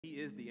He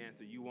is the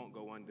answer. You won't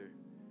go under.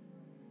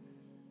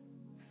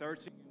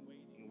 Searching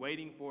and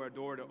waiting for a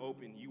door to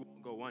open, you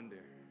won't go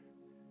under.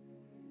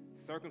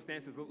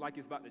 Circumstances look like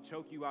it's about to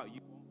choke you out,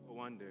 you won't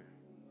go under.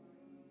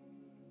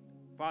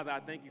 Father, I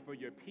thank you for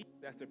your peace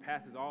that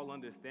surpasses all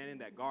understanding,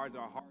 that guards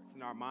our hearts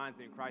and our minds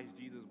in Christ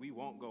Jesus. We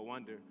won't go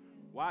under.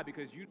 Why?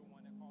 Because you're the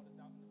one that called us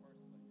out in the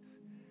first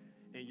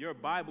place. And your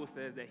Bible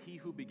says that he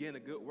who began a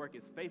good work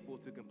is faithful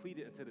to complete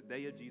it until the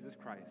day of Jesus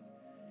Christ.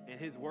 And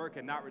his word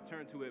cannot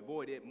return to it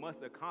void. It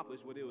must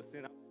accomplish what it was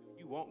sent out to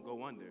do. You won't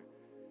go under.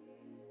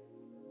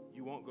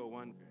 You won't go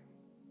under.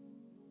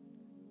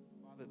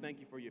 Father, thank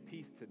you for your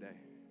peace today.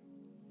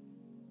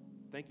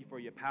 Thank you for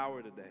your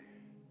power today.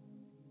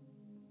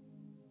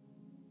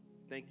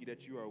 Thank you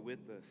that you are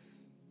with us.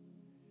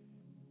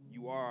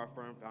 You are our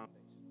firm foundation.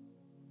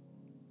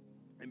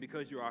 And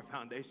because you're our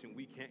foundation,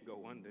 we can't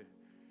go under.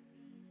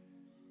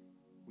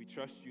 We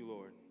trust you,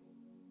 Lord,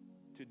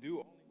 to do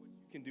only what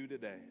you can do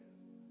today.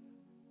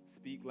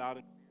 Speak loud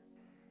and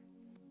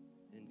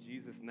clear. In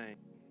Jesus' name.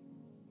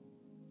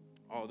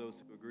 All those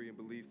who agree and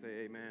believe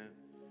say amen,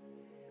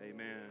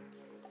 amen,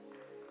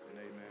 and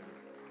amen.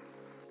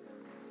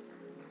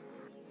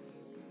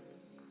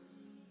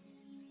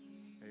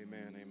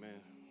 Amen,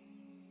 amen.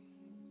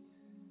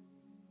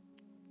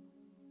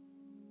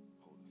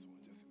 Hold this one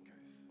just in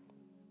case.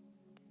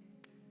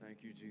 Thank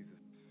you, Jesus.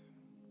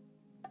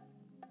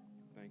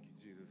 Thank you,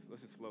 Jesus.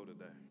 Let's just flow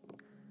today.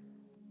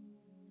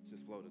 Let's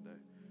just flow today.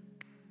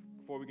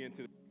 Before we get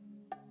into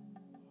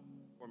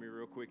for me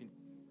real quick,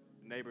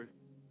 neighbor,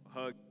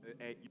 hug.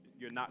 Hey,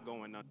 you're not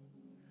going under.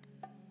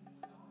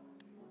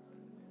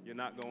 You're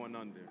not going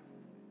under.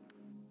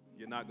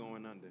 You're not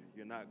going under.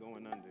 You're not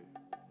going under.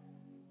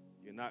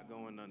 You're not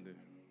going under.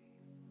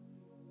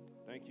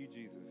 Thank you,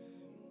 Jesus.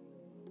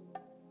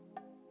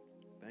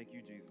 Thank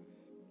you, Jesus.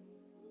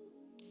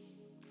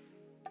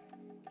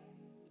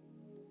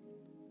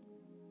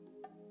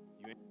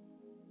 You ain't.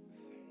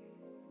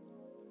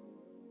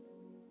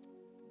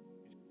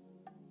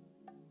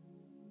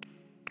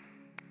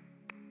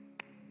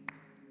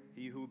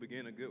 He who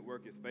began a good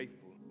work is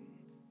faithful.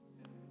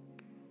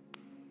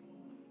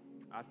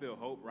 I feel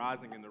hope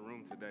rising in the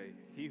room today.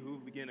 He who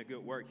began a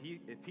good work,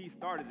 if he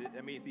started it,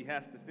 that means he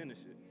has to finish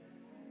it.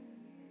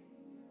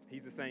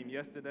 He's the same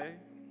yesterday,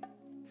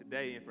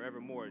 today, and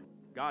forevermore.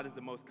 God is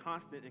the most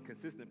constant and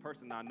consistent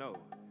person I know.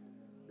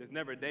 There's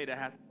never a day that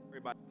I have to worry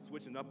about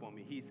switching up on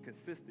me. He's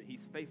consistent.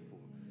 He's faithful.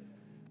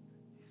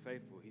 He's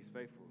faithful. He's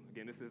faithful.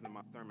 Again, this isn't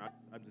my sermon.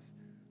 I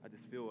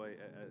just feel a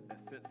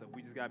sense of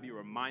we just got to be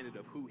reminded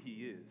of who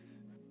he is.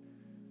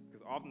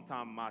 Because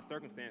oftentimes my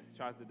circumstance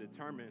tries to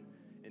determine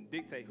and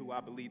dictate who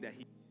I believe that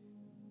he is,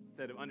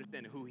 instead of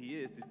understanding who he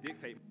is to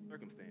dictate my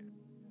circumstance.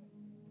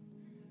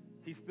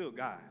 He's still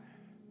God.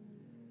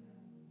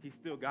 He's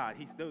still God.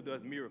 He still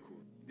does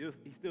miracles.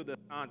 He still does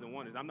signs and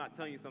wonders. I'm not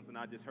telling you something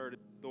I just heard in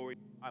the story in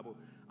the Bible.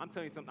 I'm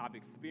telling you something I've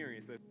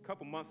experienced. A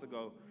couple months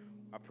ago,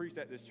 I preached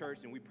at this church,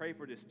 and we prayed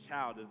for this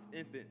child, this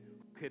infant,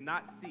 who could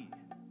not see.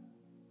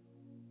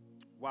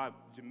 While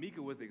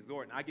Jamaica was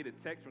exhorting, I get a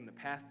text from the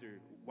pastor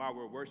while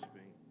we're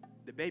worshiping.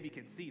 The baby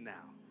can see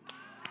now.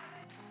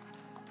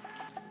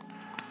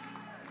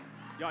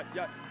 Y'all,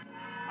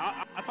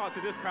 I talked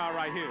to this crowd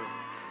right here.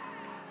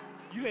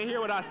 You didn't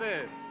hear what I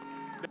said.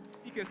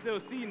 He can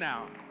still see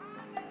now.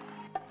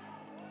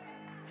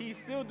 He's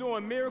still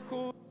doing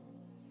miracles,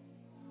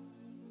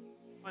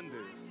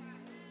 wonders.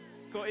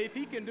 So if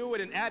he can do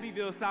it in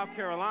Abbeville, South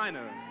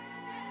Carolina,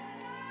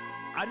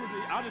 I'll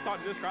just talk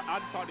to this crowd. I'll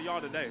just talk to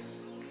y'all today.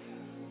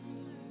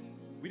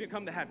 We didn't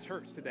come to have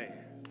church today.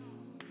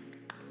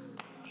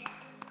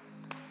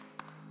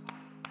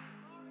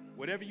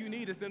 Whatever you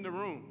need is in the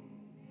room.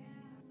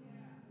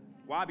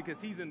 Why?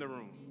 Because he's in the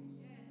room.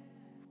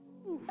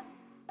 Whew.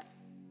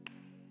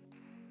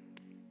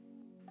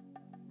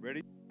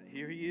 Ready?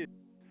 Here he is.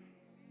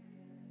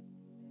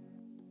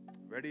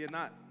 Ready or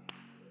not,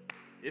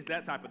 it's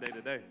that type of day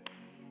today.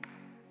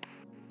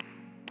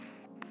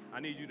 I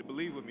need you to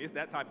believe with me. It's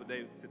that type of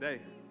day today.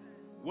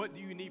 What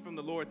do you need from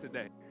the Lord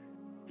today?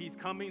 He's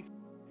coming to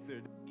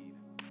answer the need.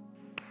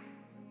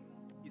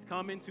 He's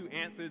coming to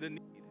answer the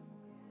need.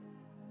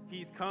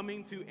 He's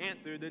coming to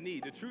answer the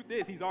need. The truth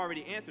is, he's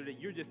already answered it.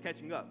 You're just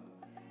catching up.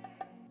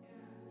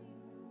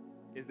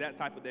 It's that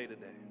type of day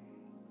today.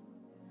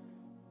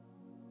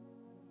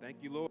 Thank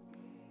you, Lord.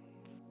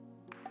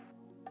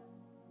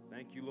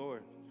 Thank you,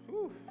 Lord.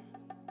 Whew.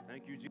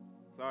 Thank you, Jesus.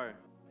 Sorry.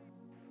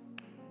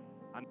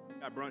 I know you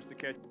got brunch to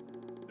catch.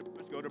 The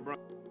brunch, go to brunch.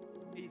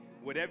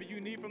 Whatever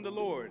you need from the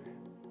Lord,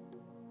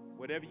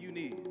 whatever you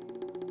need,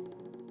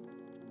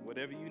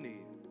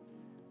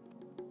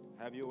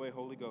 have your way,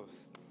 Holy Ghost.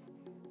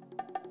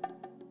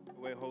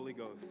 Way, Holy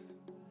Ghost.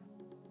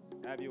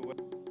 Have your way.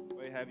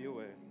 Have your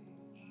way.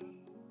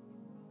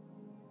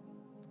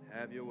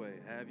 Have your way.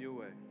 Have your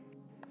way.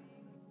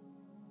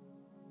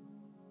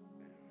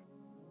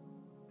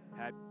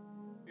 Have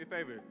me a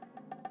favor.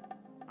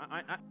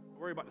 I don't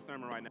worry about the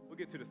sermon right now. We'll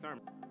get to the sermon.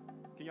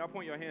 Can y'all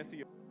point your hands to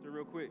your pastor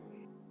real quick?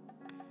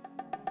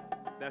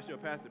 That's your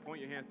pastor.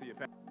 Point your hands to your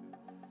pastor.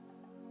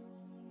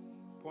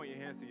 point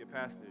your hands to your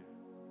pastor.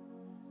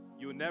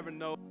 You'll never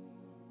know.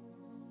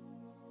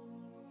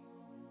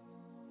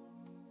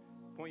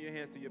 Point your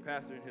hands to your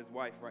pastor and his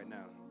wife right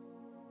now.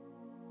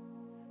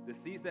 The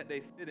seats that they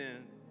sit in,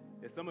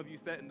 if some of you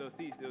sat in those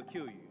seats, it'll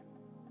kill you.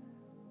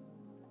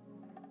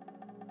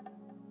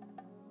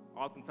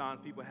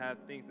 Oftentimes, people have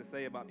things to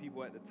say about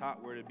people at the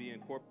top, whether it be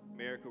in corporate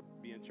America,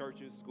 be in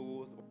churches,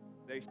 schools,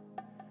 organizations.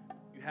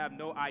 You have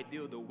no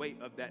idea the weight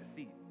of that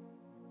seat.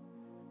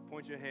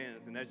 Point your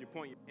hands, and as you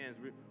point your hands,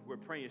 we're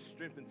praying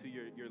strength into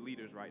your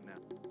leaders right now.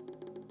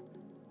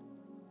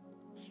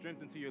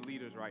 Strength into your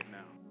leaders right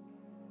now.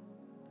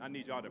 I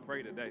need y'all to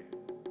pray today.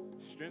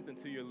 Strength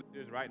into your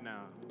leaders right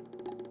now.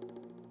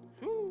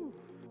 Whew.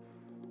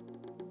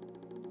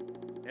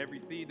 Every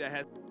seed that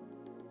has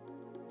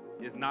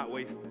is not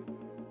wasted.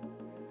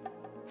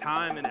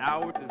 Time and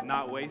hours is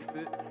not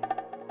wasted.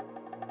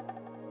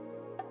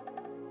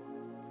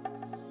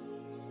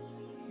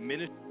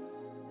 Ministry,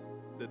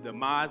 the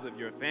demise of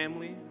your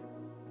family,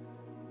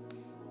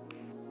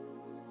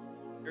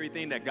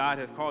 everything that God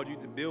has called you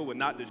to build will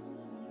not destroy.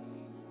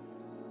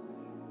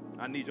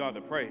 I need y'all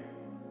to pray.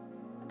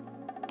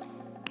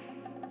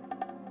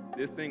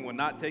 This thing will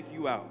not take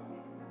you out.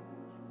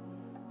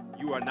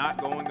 You are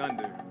not going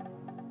under.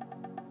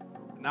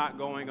 Not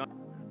going under.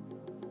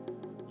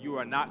 You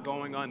are not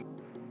going under.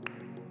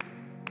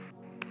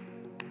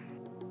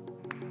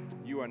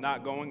 You are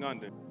not going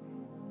under.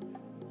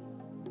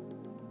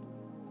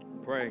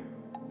 Pray,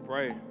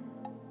 pray.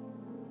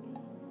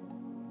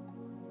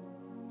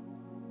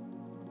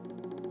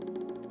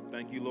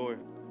 Thank you, Lord.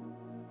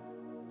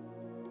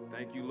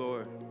 Thank you,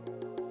 Lord.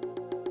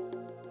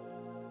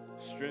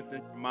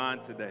 Strengthen your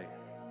mind today.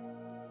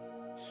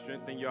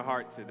 Strengthen your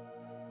heart today.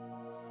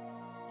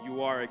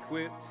 You are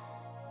equipped.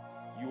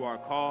 You are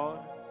called.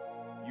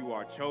 You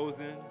are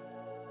chosen.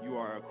 You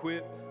are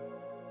equipped.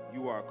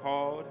 You are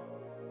called.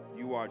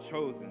 You are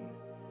chosen.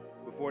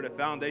 Before the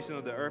foundation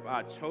of the earth,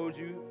 I chose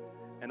you,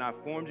 and I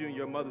formed you in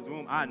your mother's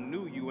womb. I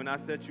knew you, and I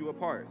set you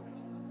apart.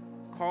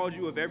 Called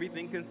you of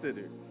everything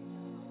considered.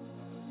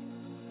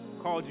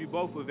 Called you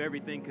both of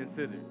everything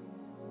considered.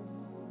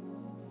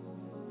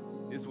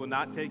 This will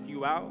not take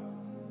you out.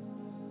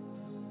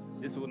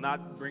 This will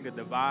not bring a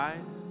divide.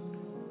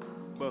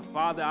 But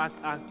Father,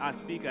 I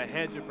speak a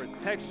hedge of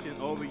protection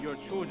over your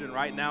children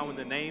right now in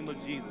the name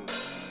of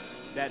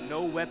Jesus, that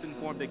no weapon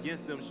formed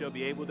against them shall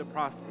be able to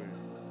prosper.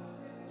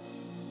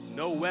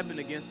 No weapon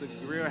against the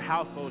Greer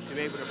household shall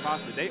be able to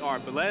prosper. They are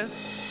blessed.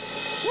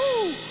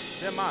 Woo!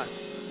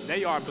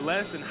 They are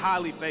blessed and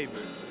highly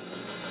favored.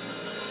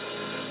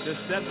 The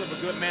steps of a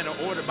good man are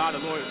ordered by the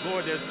Lord.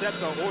 Lord, their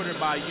steps are ordered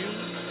by you.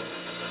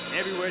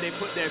 Everywhere they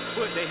put their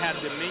foot, they have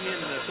dominion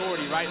and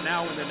authority right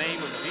now in the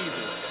name of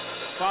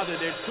Jesus. Father,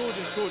 their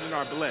children's children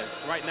are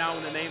blessed right now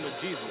in the name of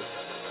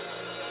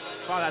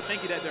Jesus. Father, I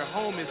thank you that their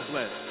home is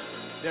blessed.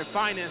 Their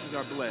finances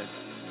are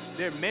blessed.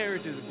 Their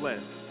marriage is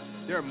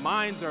blessed. Their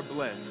minds are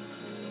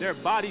blessed. Their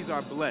bodies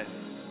are blessed.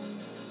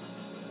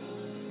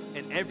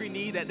 And every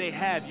need that they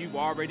have, you've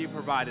already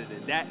provided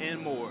it. That and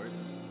more.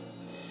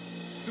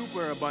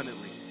 Super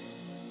abundantly.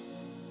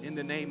 In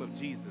the name of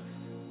Jesus.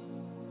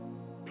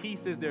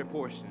 Peace is their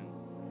portion.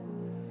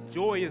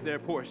 Joy is their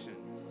portion.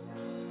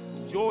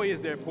 Joy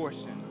is their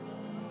portion.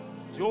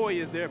 Joy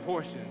is their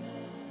portion.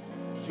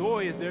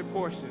 Joy is their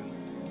portion.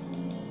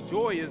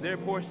 Joy is their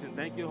portion.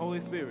 Thank you,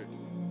 Holy Spirit.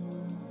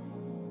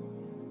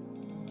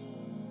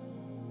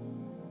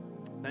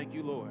 Thank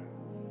you, Lord.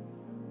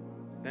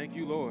 Thank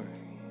you, Lord.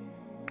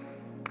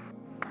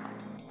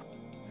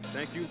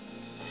 Thank you.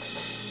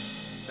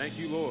 Thank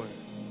you, Lord.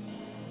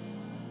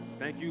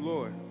 Thank you,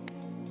 Lord.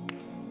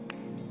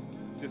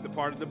 It's just a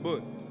part of the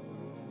book.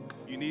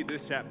 You need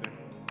this chapter.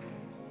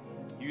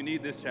 You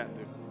need this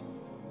chapter.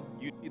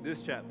 You need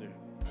this chapter.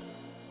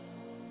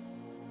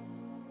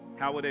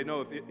 How would they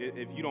know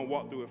if you don't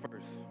walk through it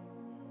first?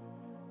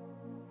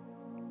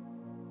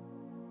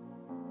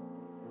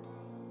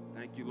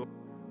 Thank you, Lord.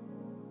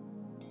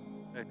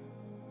 Hey.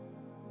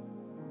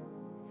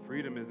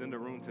 Freedom is in the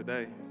room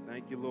today.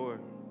 Thank you,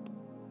 Lord.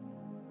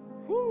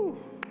 Whew.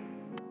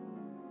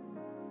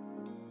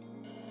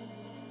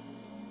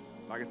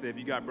 Like I said, if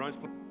you got brunch,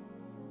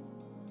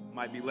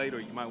 might be late or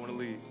you might want to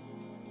leave.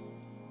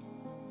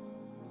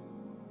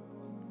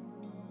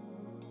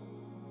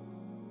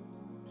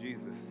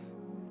 Jesus.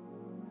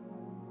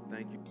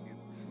 Thank you, Jesus.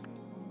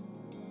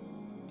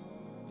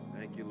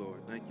 Thank you,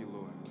 Lord. Thank you,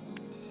 Lord.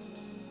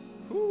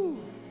 Whew.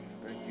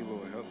 Thank you,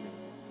 Lord. Help me.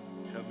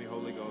 Help me,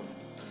 Holy Ghost.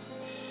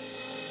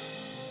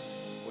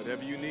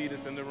 Whatever you need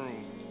is in the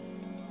room.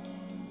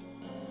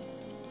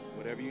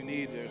 Whatever you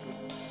need, there's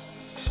help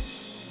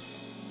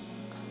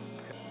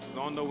is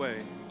on the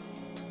way.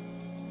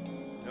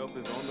 Help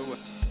is on the way.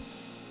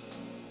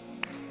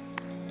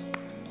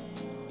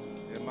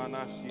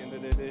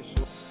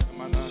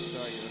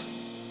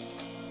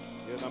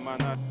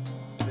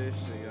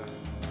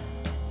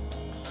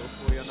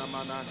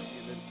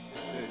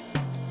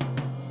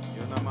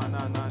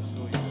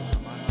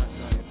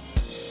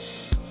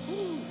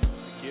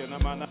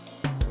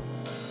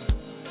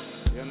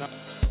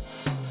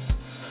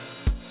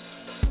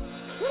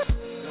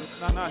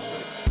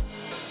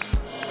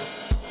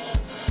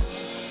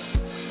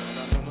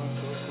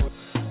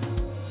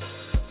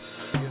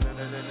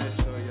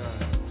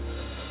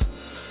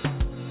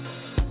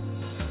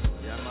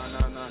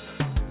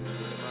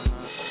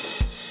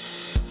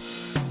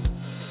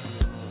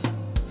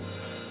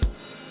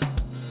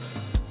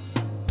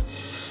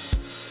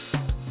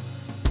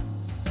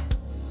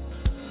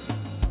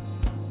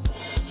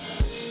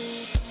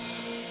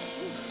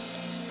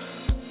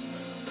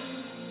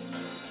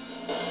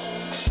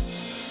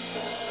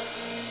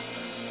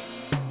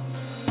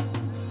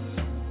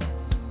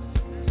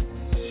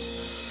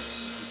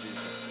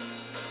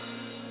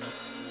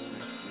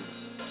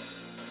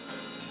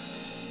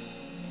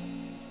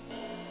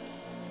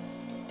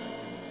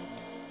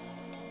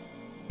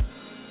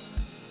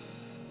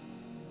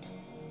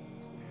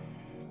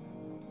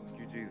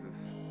 Jesus.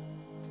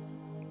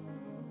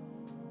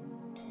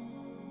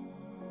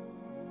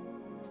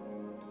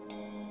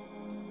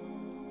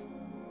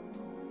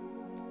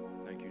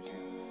 Thank you, Jesus.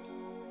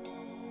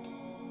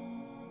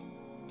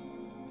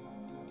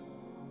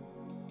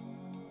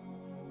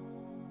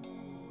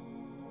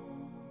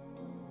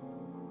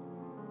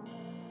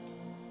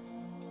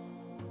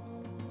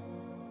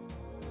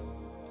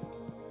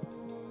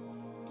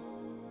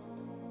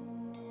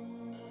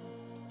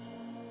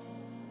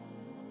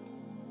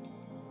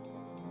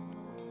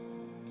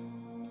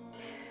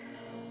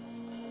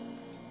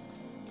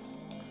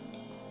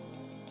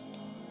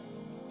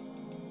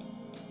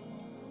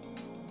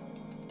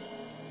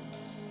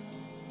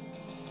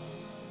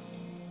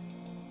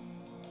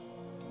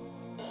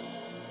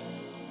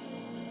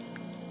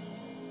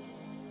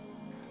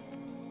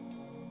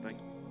 Thank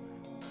you.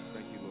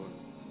 Thank you, Lord.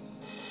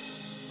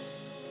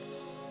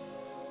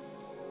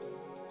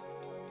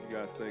 You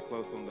guys stay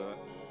close on that.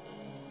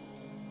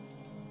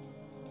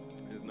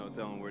 There's no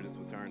telling where this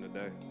will turn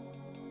today.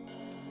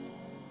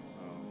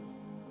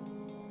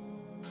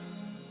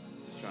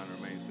 Just trying to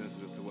remain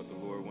sensitive to what the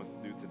Lord wants to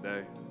do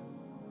today.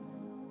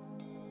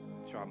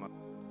 Try my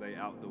stay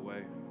out the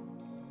way.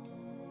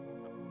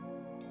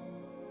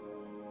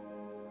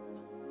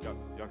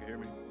 Y'all can hear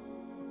me?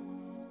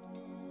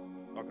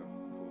 Okay,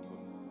 cool.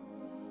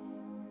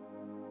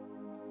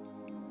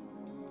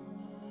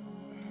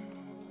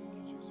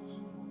 Thank you,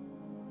 Jesus.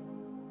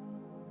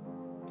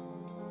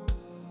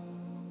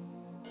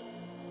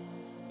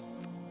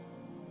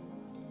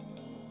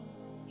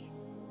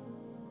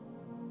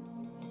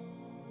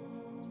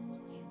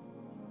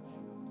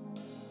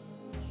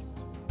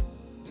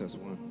 Test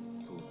one.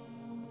 Cool.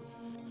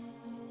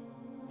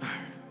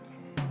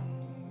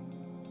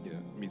 Yeah,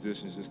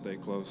 musicians, just stay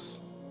close.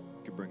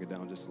 You can bring it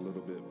down just a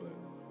little bit, but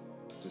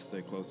just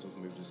stay close with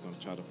me. We're just going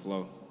to try to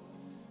flow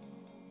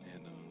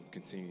and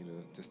continue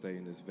to stay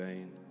in this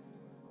vein.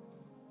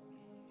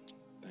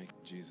 Thank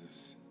you,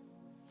 Jesus.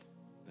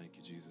 Thank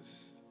you,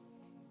 Jesus.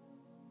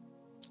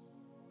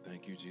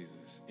 Thank you,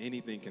 Jesus.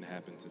 Anything can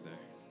happen today.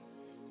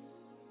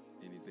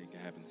 Anything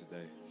can happen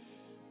today.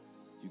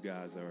 You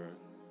guys are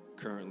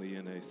currently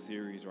in a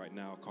series right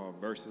now called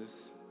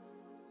Verses.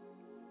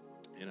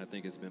 And I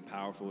think it's been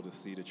powerful to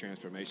see the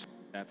transformation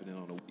happening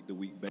on a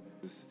week-to-week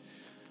basis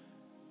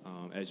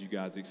as you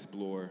guys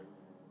explore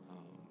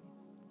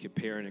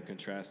comparing and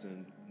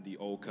contrasting the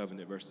old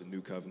covenant versus the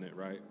new covenant,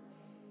 right?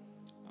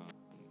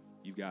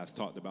 You guys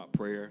talked about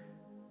prayer.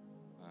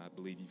 I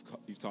believe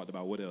you've talked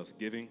about what else?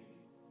 Giving.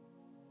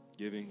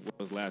 What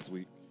was last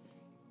week?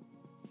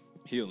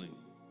 Healing.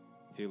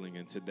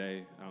 And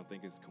today, I don't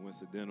think it's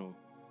coincidental,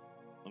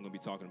 I'm going to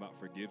be talking about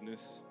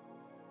forgiveness.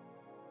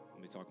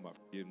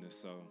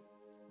 So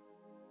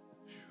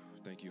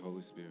thank you,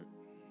 Holy Spirit.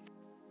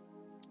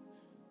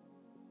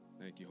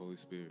 Thank you, Holy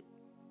Spirit.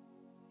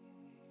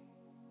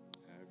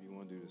 However you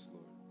want to do this,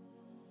 Lord.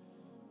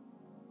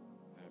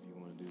 However you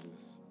want to do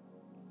this.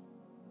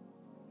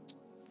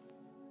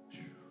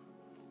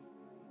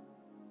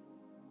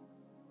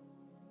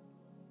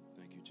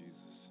 Thank you,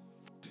 Jesus.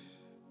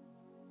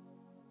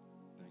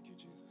 Thank you,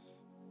 Jesus.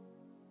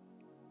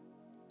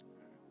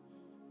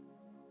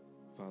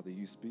 Father,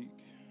 you speak.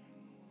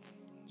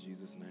 In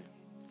Jesus' name.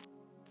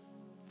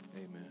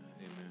 Amen.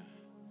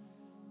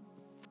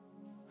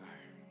 All right.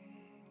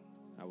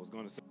 I was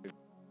going to say,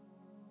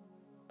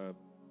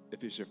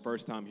 if it's your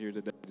first time here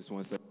today, I just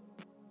want to say,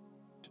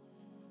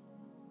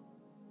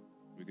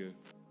 we good?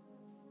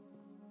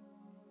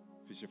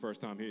 If it's your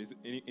first time here, is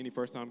any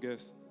first-time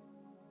guests?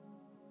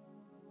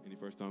 Any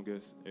first-time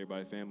guests?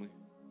 Everybody family?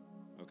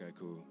 Okay,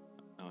 cool.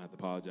 I don't have to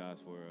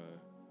apologize for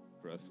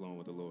us flowing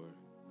with the Lord.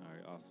 All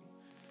right, awesome.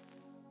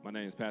 My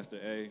name is Pastor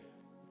A.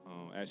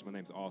 Actually, my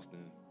name is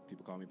Austin.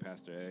 People call me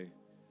Pastor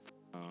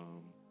A.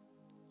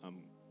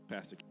 I'm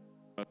Pastor.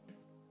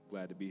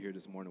 Glad to be here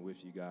this morning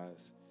with you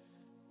guys.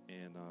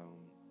 And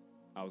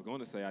I was going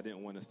to say I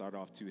didn't want to start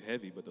off too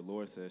heavy, but the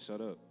Lord said,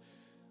 shut up.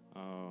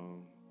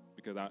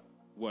 Because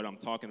what I'm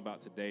talking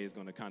about today is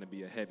going to kind of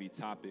be a heavy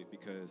topic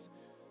because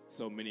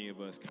so many of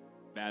us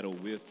battle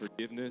with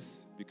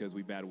forgiveness because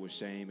we battle with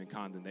shame and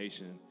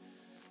condemnation.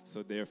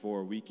 So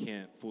therefore, we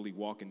can't fully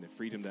walk in the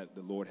freedom that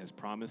the Lord has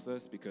promised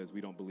us because we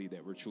don't believe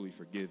that we're truly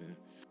forgiven.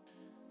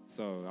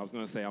 So I was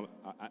going to say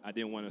I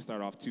didn't want to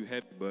start off too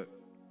heavy, but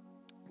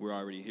we're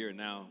already here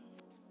now.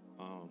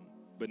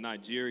 But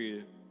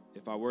Nigeria,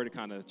 if I were to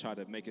kind of try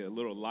to make it a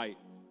little light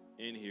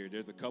in here,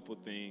 there's a couple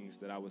things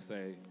that I would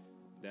say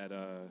that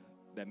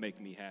that make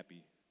me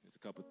happy. There's a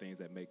couple things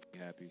that make me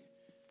happy,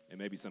 and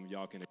maybe some of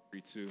y'all can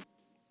agree too.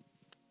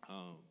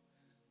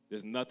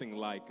 There's nothing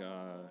like,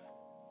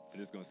 and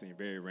this is gonna seem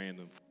very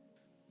random,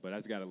 but I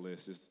just got a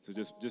list.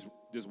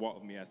 Just walk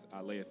with me as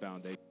I lay a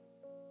foundation.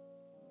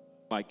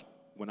 Like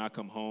when I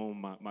come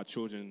home, my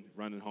children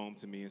running home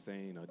to me and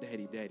saying, you know,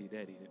 "Daddy, Daddy,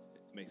 Daddy," it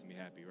makes me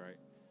happy, right?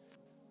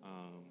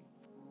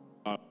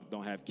 I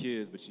don't have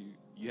kids, but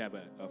you have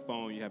a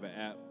phone, you have an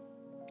app.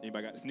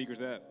 Anybody got the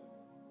sneakers app?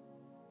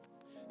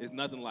 It's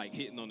nothing like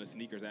hitting on the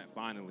sneakers app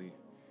finally,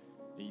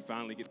 and you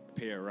finally get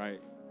the pair, right?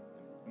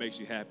 It makes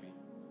you happy.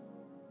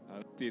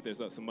 Let's see if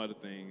there's some other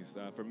things.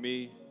 For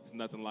me, it's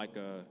nothing like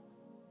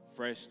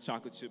fresh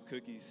chocolate chip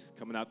cookies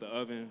coming out the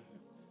oven.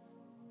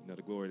 You know,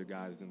 the glory of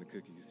God is in the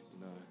cookies, you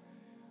know.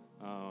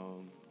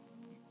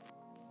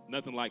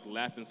 Nothing like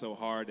laughing so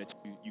hard that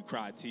you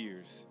cry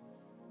tears.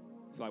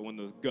 It's like one of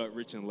those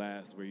gut-wrenching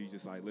laughs where you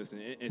just like, listen,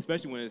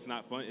 especially when it's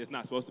not fun. It's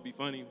not supposed to be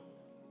funny,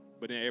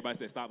 but then everybody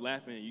says stop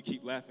laughing, and you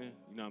keep laughing.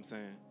 You know what I'm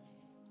saying?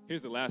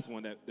 Here's the last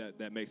one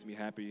that makes me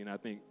happy, and I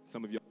think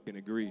some of y'all can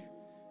agree.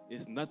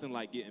 It's nothing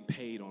like getting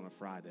paid on a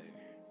Friday.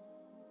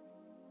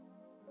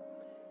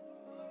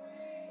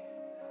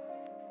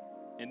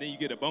 And then you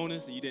get a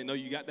bonus, and you didn't know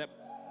you got that.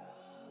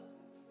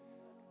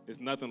 It's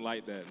nothing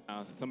like that.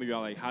 Some of y'all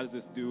are like, how does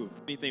this do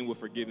anything with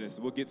forgiveness?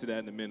 We'll get to that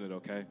in a minute,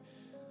 okay?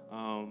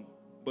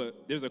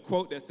 But there's a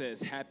quote that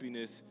says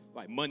happiness,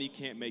 like money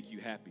can't make you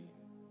happy.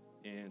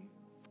 And,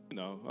 you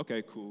know,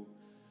 okay, cool.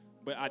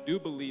 But I do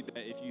believe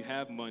that if you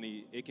have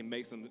money, it can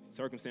make some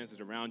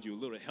circumstances around you a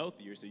little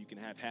healthier so you can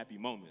have happy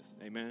moments.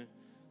 Amen?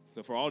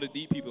 So for all the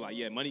deep people, like,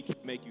 yeah, money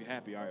can't make you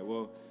happy. All right,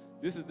 well,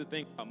 this is the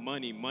thing about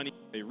money. Money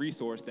is a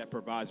resource that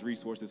provides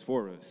resources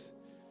for us.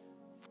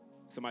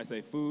 Somebody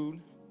say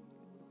food,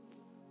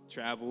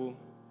 travel.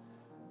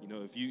 You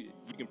know, if you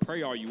can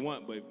pray all you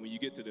want, but when you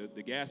get to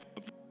the gas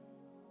pump,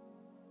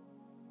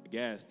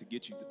 gas to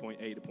get you to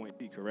point A to point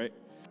B, correct?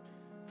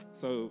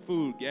 So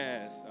food,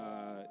 gas,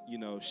 you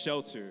know,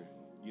 shelter,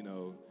 you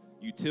know,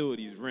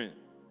 utilities, rent.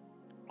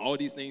 All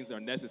these things are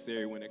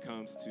necessary when it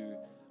comes to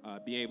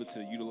being able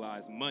to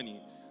utilize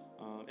money.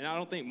 And I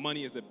don't think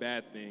money is a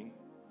bad thing.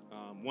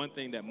 One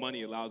thing that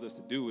money allows us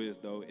to do is,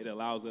 though, it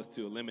allows us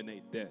to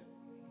eliminate debt.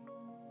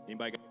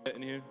 Anybody got debt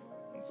in here?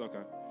 It's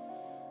okay.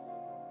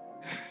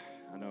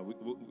 I know,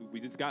 we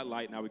just got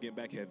light, now we're getting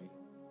back heavy.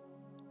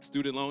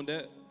 Student loan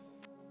debt?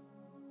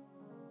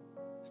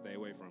 Stay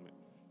away from it,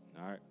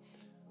 all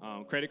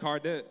right? Credit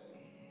card debt?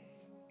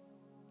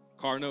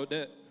 Car note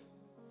debt?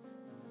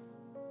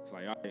 It's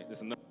like, all right,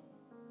 that's enough.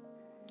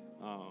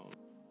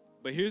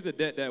 But here's the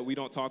debt that we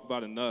don't talk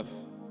about enough,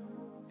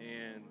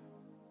 and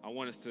I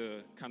want us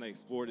to kind of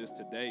explore this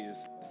today,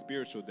 is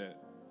spiritual debt.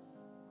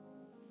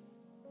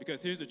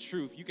 Because here's the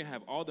truth, you can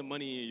have all the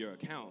money in your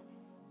account,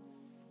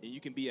 and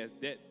you can be as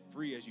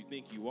debt-free as you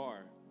think you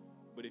are,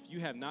 but if you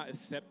have not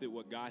accepted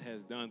what God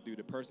has done through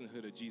the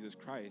personhood of Jesus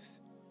Christ,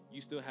 you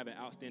still have an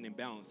outstanding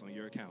balance on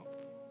your account.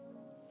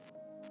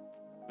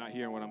 Not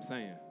hearing what I'm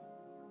saying.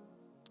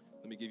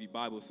 Let me give you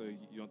Bible so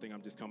you don't think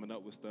I'm just coming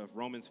up with stuff.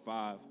 Romans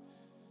 5,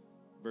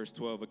 verse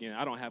 12. Again,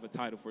 I don't have a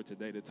title for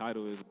today. The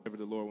title is whatever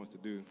the Lord wants to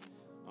do.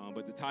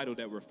 But the title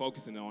that we're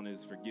focusing on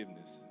is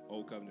forgiveness.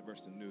 Old covenant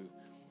versus new.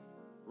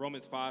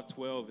 Romans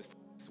 5:12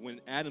 is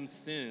when Adam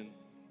sinned,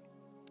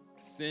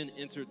 sin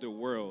entered the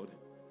world.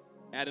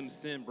 Adam's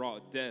sin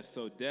brought death,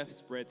 so death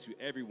spread to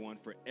everyone,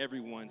 for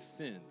everyone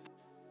sinned.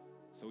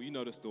 So you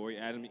know the story,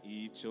 Adam and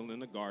Eve chilling in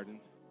the garden,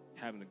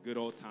 having a good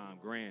old time,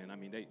 grand. I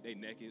mean, they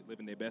naked,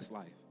 living their best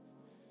life.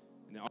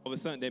 And then all of a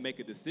sudden, they make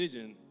a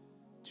decision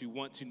to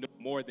want to know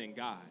more than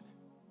God.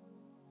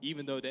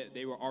 Even though that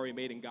they were already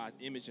made in God's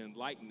image and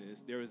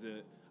likeness, there was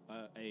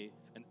an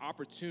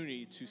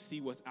opportunity to see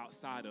what's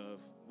outside of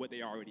what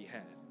they already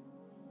had.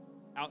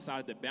 Outside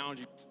of the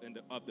boundaries and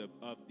of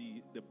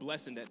the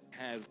blessing that they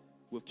had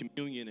with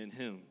communion in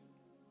Him.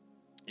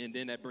 And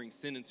then that brings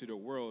sin into the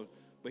world.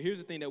 But here's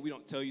the thing that we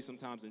don't tell you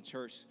sometimes in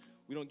church.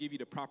 We don't give you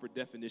the proper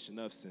definition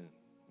of sin,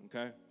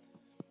 okay?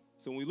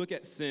 So when we look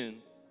at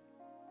sin,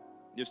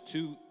 there's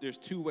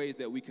two ways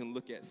that we can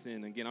look at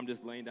sin. Again, I'm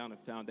just laying down a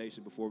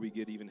foundation before we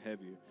get even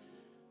heavier.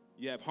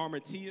 You have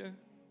harmatia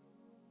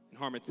and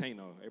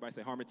harmatano. Everybody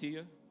say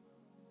harmatia?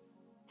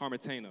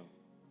 Harmatano.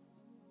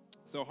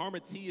 So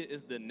harmatia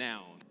is the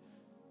noun,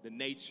 the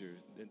nature,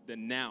 the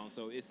noun.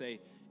 So it's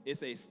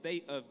a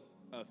state of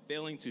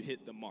failing to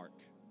hit the mark.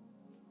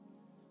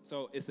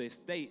 So it's a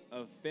state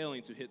of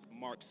failing to hit the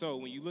mark. So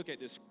when you look at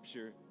the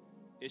scripture,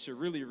 it should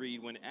really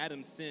read, when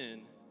Adam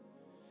sinned,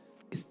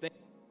 we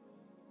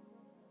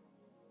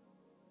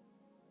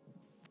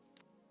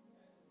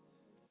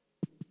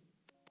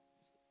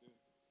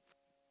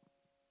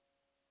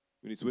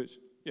need to switch?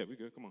 Yeah, we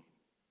good. Come on.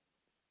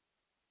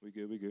 We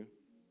good. We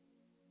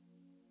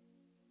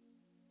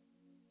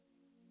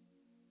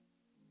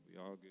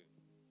all good.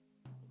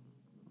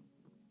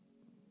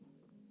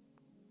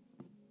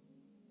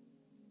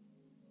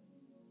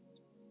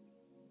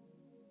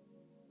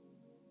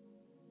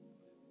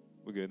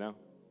 We're good now?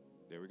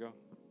 There we go.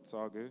 It's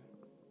all good.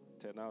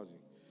 Technology.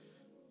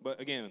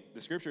 But again, the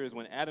scripture is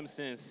when Adam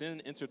sinned,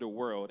 sin entered the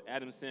world.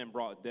 Adam's sin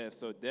brought death,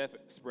 so death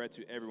spread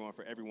to everyone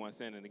for everyone's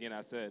sin. And again, I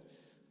said,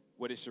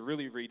 what it should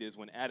really read is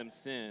when Adam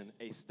sinned,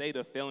 a state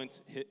of failing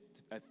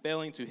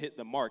to hit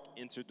the mark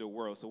entered the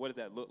world. So what does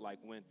that look like?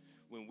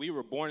 When we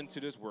were born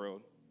into this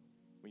world,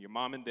 when your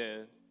mom and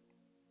dad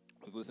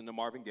was listening to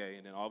Marvin Gaye,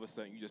 and then all of a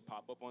sudden you just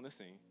pop up on the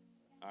scene,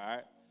 all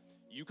right?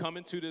 You come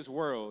into this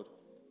world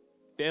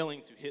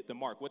failing to hit the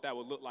mark. What that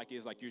would look like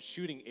is like you're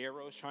shooting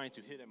arrows trying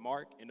to hit a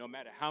mark, and no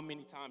matter how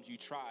many times you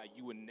try,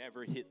 you would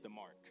never hit the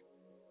mark.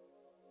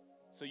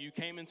 So you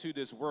came into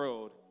this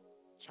world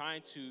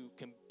trying to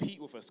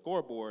compete with a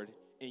scoreboard,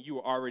 and you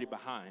were already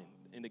behind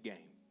in the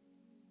game.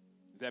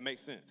 Does that make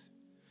sense?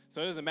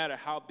 So it doesn't matter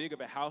how big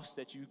of a house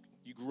that you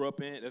grew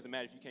up in. It doesn't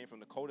matter if you came from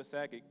the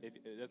cul-de-sac.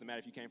 It doesn't matter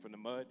if you came from the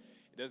mud.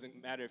 It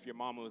doesn't matter if your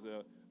mama was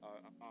a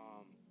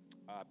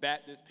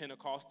Baptist,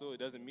 Pentecostal. It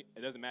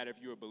doesn't matter if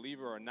you're a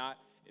believer or not.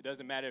 It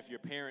doesn't matter if your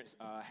parents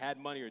had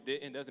money or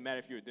didn't. It doesn't matter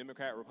if you're a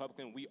Democrat or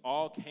Republican. We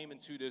all came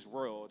into this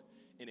world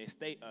in a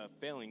state of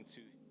failing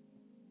to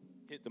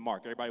hit the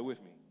mark. Everybody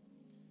with me?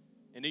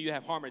 And then you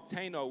have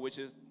harmatano, which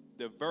is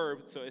the verb,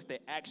 so it's the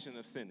action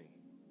of sinning.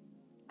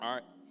 All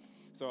right?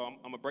 So I'm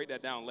going to break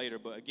that down later.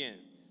 But again,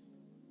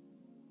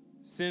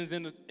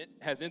 sin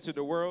has entered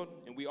the world,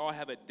 and we all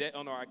have a debt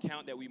on our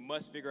account that we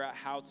must figure out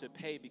how to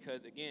pay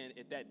because, again,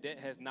 if that debt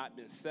has not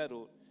been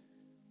settled,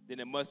 then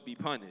it must be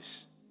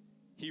punished.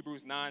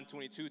 Hebrews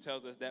 9:22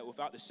 tells us that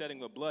without the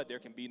shedding of blood, there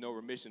can be no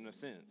remission of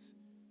sins.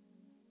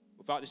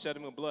 Without the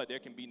shedding of blood, there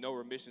can be no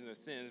remission of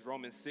sins.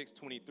 Romans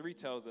 6:23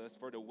 tells us,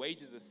 for the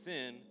wages of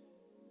sin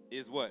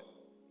is what?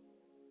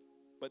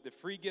 But the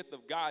free gift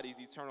of God is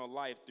eternal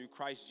life through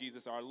Christ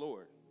Jesus our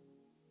Lord.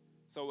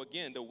 So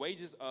again, the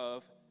wages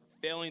of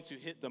failing to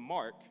hit the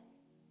mark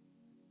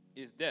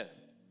is death.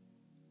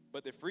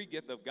 But the free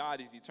gift of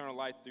God is eternal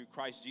life through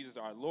Christ Jesus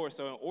our Lord.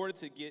 So in order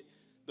to get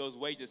those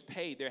wages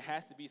paid, there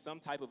has to be some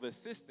type of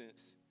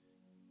assistance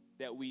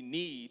that we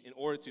need in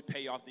order to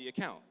pay off the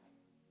account.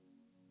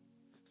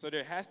 So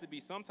there has to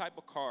be some type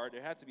of card,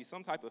 there has to be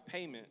some type of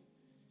payment.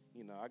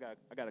 You know, I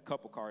got a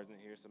couple cards in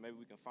here, so maybe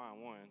we can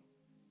find one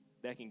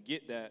that can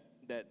get that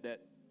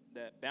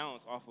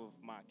balance off of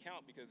my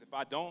account, because if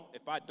I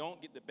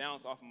don't get the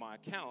balance off of my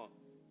account,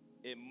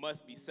 it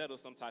must be settled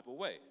some type of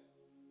way.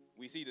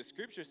 We see the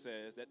scripture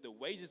says that the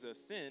wages of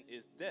sin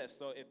is death.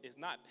 So if it's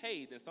not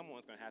paid, then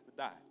someone's going to have to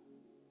die.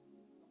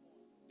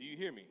 Do you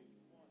hear me?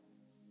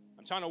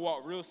 I'm trying to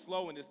walk real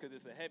slow in this because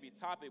it's a heavy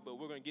topic, but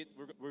we're going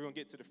to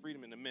get to the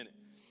freedom in a minute.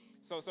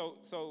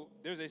 So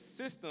there's a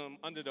system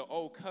under the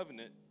old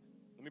covenant.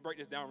 Let me break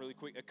this down really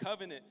quick. A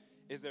covenant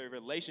is a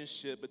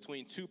relationship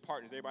between two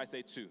partners. Everybody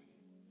say two.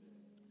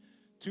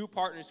 Two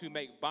partners who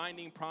make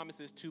binding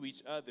promises to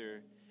each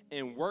other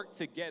and work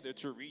together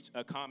to reach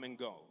a common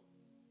goal.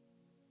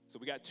 So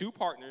we got two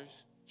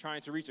partners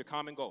trying to reach a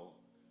common goal.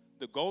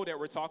 The goal that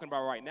we're talking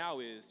about right now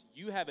is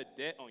you have a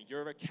debt on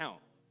your account.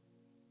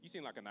 You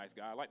seem like a nice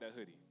guy. I like that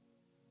hoodie.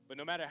 But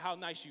no matter how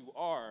nice you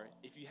are,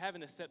 if you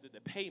haven't accepted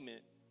the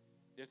payment,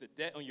 there's a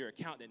debt on your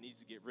account that needs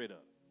to get rid of.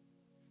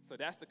 So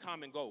that's the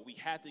common goal. We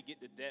have to get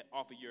the debt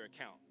off of your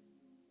account.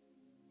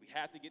 We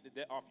have to get the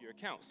debt off your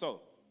account.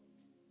 So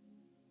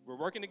we're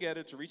working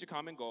together to reach a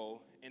common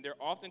goal, and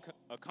they're often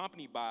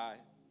accompanied by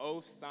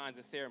oaths, signs,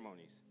 and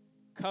ceremonies.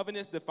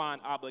 Covenants define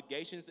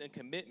obligations and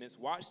commitments,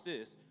 watch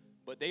this,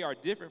 but they are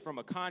different from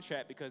a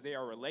contract because they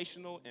are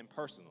relational and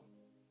personal.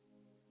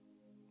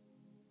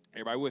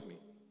 Everybody with me?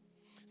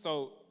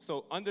 So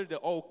under the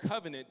old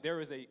covenant,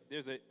 there's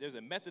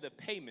a method of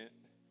payment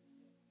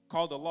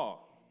called the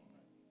law.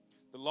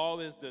 The law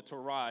is the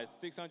Torah,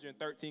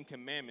 613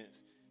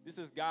 commandments. This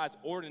is God's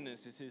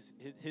ordinances,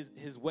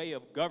 his way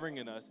of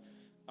governing us.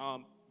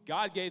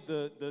 God gave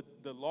the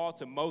law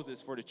to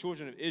Moses for the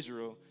children of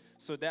Israel,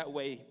 so that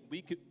way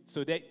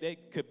they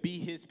could be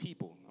his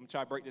people. I'm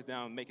trying to break this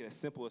down and make it as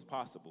simple as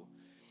possible.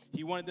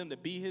 He wanted them to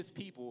be his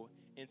people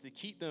and to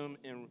keep them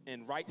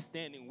in right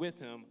standing with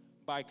him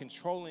by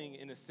controlling,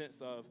 in a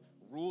sense of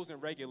rules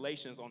and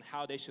regulations on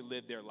how they should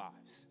live their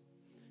lives.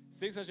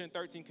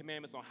 613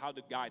 commandments on how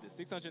to guide us.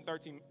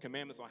 613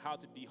 commandments on how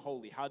to be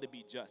holy, how to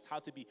be just, how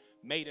to be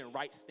made in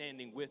right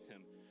standing with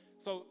him.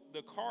 So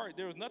the card,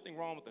 there was nothing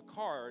wrong with the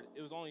card.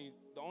 It was the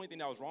only thing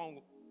that was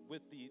wrong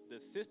with the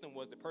system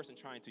was the person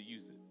trying to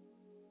use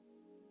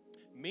it.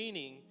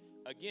 Meaning,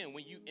 again,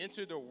 when you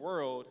enter the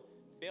world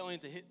failing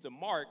to hit the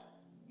mark,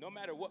 no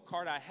matter what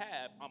card I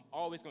have, I'm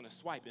always going to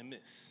swipe and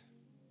miss.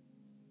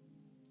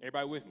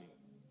 Everybody with me?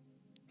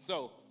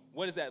 So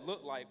what does that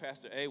look like,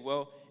 Pastor A?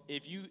 Well,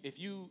 if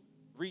you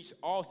reach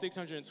all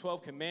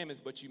 612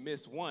 commandments but you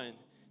miss one,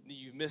 then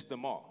you've missed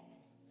them all.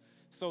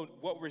 So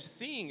what we're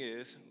seeing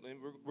is, and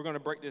we're going to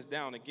break this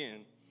down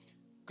again,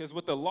 because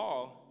with the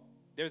law,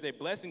 there's a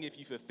blessing if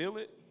you fulfill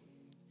it,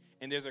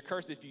 and there's a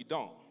curse if you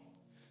don't.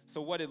 So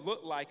what it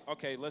looked like,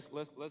 okay, let's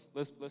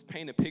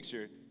paint a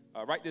picture.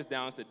 Write this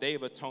down. It's the Day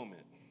of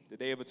Atonement. The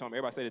Day of Atonement.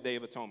 Everybody say the Day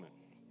of Atonement.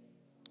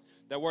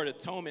 That word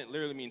atonement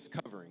literally means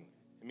covering.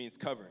 It means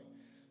covering.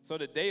 So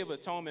the Day of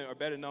Atonement, or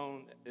better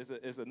known,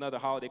 is another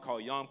holiday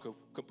called Yom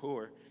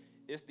Kippur.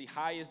 It's the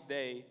highest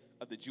day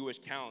of the Jewish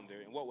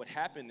calendar. And what would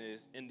happen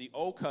is, in the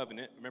old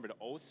covenant, remember the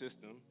old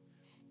system,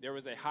 there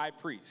was a high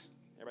priest.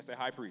 Everybody say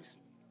high priest.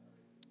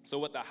 So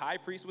what the high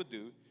priest would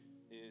do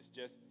is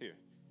just, here,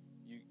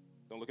 you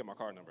don't look at my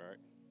card number, all right?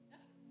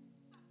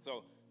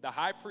 So the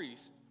high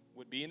priest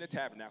would be in the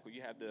tabernacle.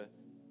 You have the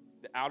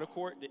outer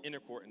court, the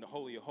inner court, and the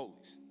Holy of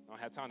Holies. I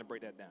don't have time to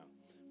break that down.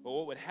 But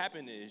what would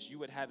happen is you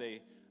would have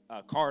a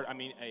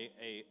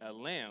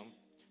lamb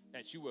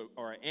that you would,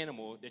 or an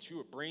animal that you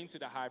would bring to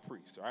the high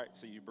priest, all right?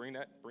 So you bring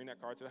that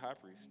card to the high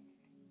priest.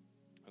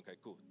 Okay,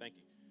 cool, thank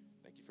you.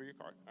 Thank you for your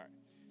card, all right.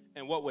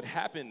 And what would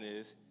happen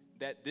is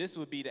that this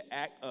would be the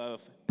act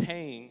of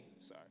paying,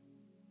 sorry,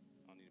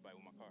 I don't need anybody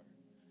with my card.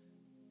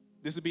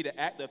 This would be the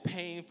act of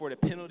paying for the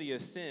penalty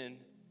of sin,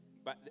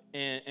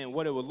 and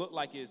what it would look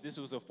like is this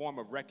was a form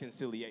of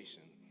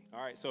reconciliation,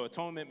 all right? So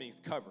atonement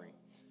means covering.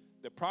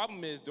 The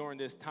problem is during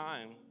this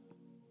time,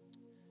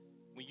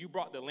 when you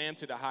brought the lamb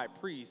to the high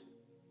priest,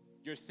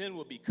 your sin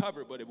would be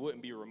covered, but it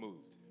wouldn't be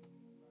removed.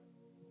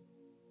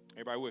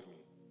 Everybody with me?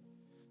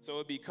 So it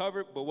would be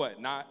covered, but what?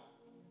 Not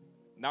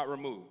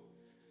removed.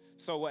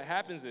 So what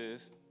happens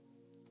is,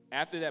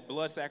 after that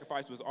blood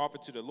sacrifice was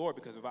offered to the Lord,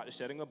 because without the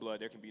shedding of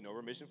blood, there can be no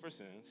remission for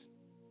sins,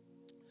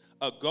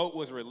 a goat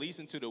was released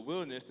into the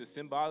wilderness to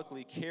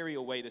symbolically carry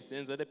away the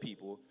sins of the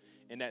people,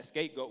 and that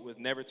scapegoat was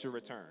never to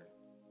return.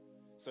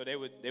 So they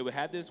would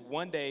have this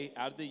one day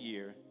out of the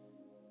year.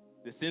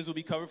 The sins will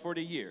be covered for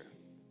the year.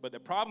 But the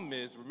problem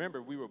is,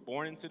 remember, we were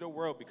born into the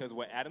world because of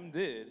what Adam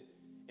did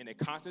in a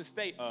constant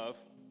state of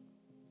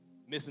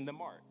missing the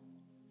mark.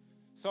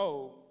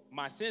 So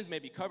my sins may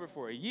be covered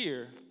for a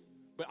year,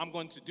 but I'm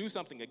going to do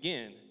something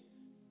again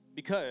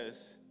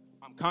because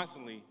I'm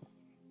constantly.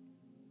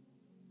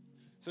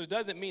 So it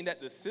doesn't mean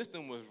that the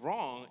system was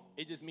wrong.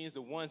 It just means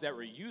the ones that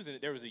were using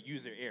it, there was a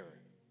user error.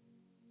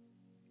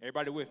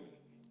 Everybody with me?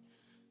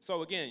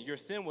 So again, your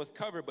sin was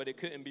covered, but it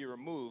couldn't be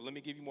removed. Let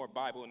me give you more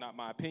Bible, not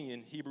my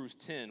opinion. Hebrews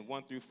 10,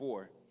 1 through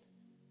 4.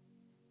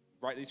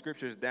 Write these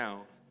scriptures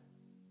down.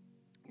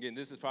 Again,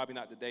 this is probably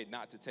not the day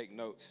not to take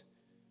notes,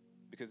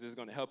 because this is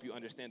going to help you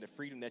understand the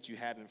freedom that you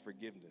have in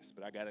forgiveness.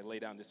 But I got to lay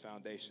down this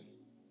foundation.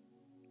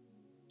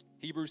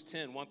 Hebrews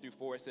 10, 1 through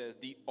 4, it says,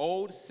 the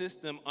old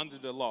system under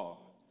the law.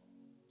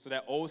 So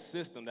that old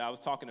system that I was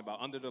talking about,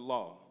 under the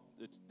law,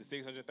 the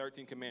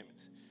 613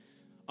 commandments.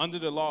 Under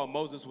the law,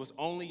 Moses was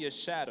only a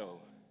shadow,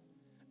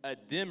 a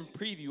dim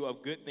preview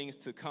of good things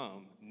to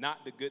come,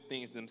 not the good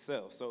things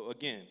themselves. So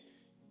again,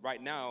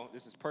 right now,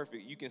 this is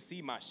perfect. You can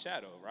see my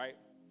shadow, right?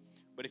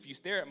 But if you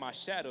stare at my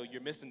shadow,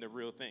 you're missing the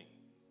real thing.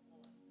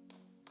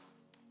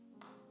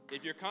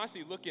 If you're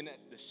constantly looking at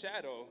the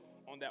shadow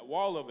on that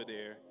wall over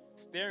there,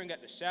 staring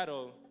at the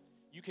shadow,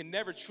 you can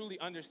never truly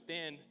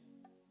understand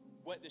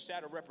what the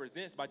shadow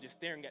represents by just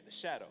staring at the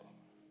shadow.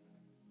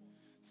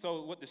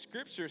 So what the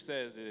scripture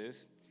says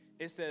is,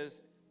 it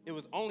says it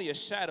was only a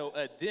shadow,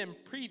 a dim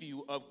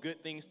preview of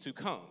good things to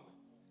come,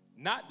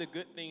 not the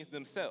good things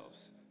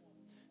themselves.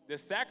 The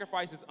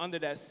sacrifices under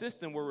that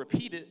system were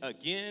repeated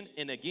again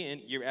and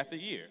again, year after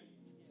year.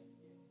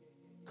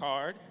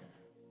 Card,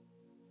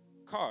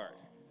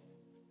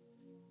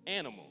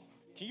 animal.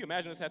 Can you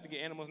imagine us have to get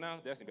animals now?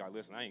 Destiny God,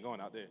 listen, I ain't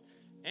going out there.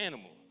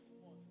 Animal.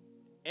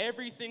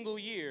 Every single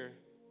year,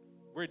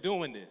 we're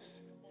doing this.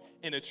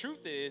 And the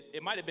truth is,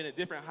 it might have been a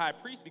different high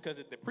priest, because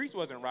if the priest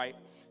wasn't right,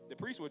 the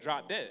priest would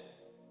drop dead.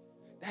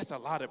 That's a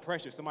lot of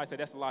pressure. Somebody said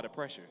that's a lot of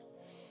pressure.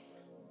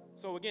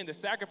 So again, the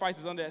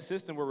sacrifices under that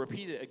system were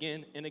repeated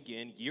again and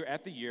again, year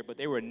after year, but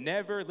they were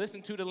never,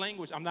 listen to the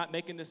language, I'm not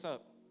making this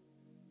up.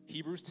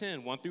 Hebrews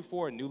 10, 1 through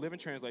 4, New Living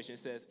Translation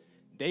says,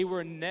 they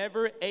were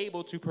never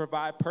able to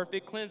provide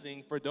perfect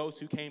cleansing for those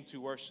who came to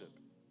worship.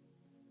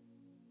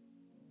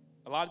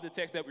 A lot of the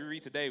text that we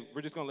read today,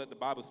 we're just going to let the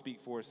Bible speak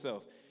for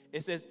itself.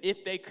 It says,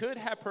 if they could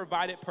have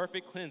provided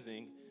perfect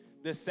cleansing,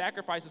 the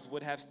sacrifices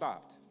would have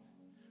stopped.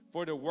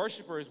 For the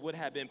worshipers would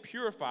have been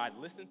purified,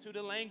 listen to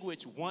the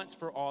language, once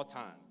for all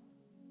time.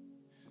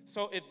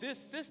 So if this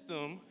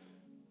system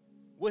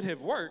would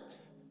have worked,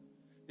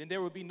 then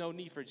there would be no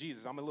need for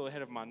Jesus. I'm a little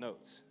ahead of my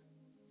notes.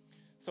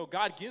 So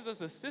God gives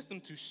us a system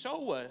to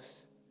show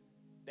us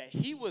that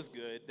he was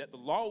good, that the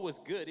law was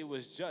good, it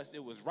was just,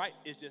 it was right.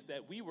 It's just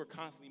that we were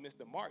constantly missed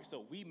the mark,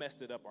 so we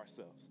messed it up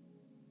ourselves.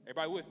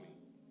 Everybody with me?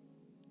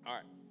 All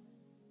right.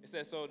 It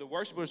says, so the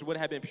worshipers would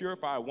have been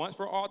purified once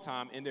for all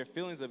time, and their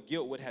feelings of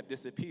guilt would have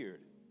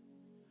disappeared.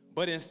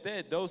 But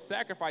instead, those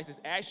sacrifices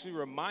actually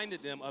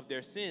reminded them of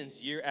their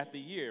sins year after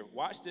year.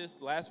 Watch this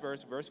last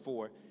verse, verse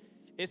 4.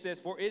 It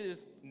says, for it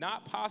is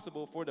not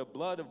possible for the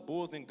blood of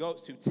bulls and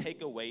goats to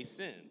take away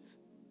sins.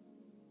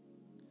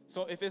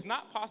 So if it's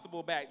not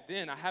possible back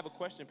then, I have a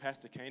question,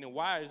 Pastor Kane, and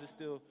why is it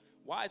still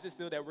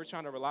that we're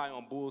trying to rely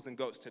on bulls and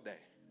goats today?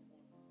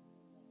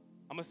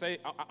 I'm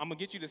gonna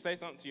get you to say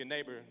something to your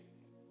neighbor.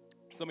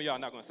 Some of y'all are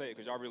not gonna say it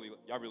because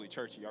y'all really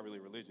churchy, y'all really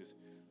religious.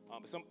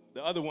 But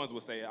the other ones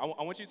will say it. I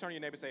want you to turn to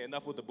your neighbor and say,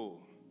 enough with the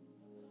bull.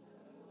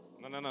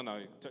 No.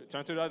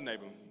 Turn to the other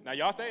neighbor. Now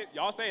y'all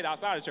say it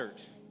outside of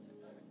church.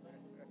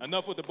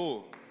 Enough with the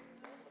bull.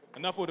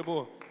 Enough with the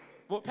bull.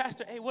 Well,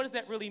 Pastor, hey, what does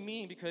that really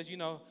mean? Because, you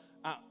know,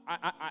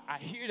 I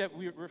hear that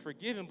we're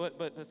forgiven,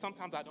 but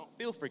sometimes I don't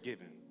feel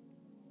forgiven.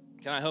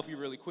 Can I help you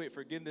really quick?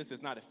 Forgiveness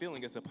is not a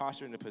feeling, it's a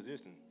posture and a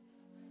position.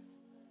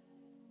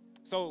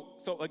 So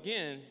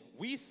again,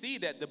 we see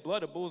that the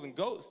blood of bulls and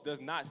goats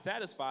does not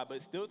satisfy,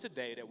 but still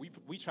today that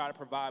we try to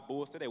provide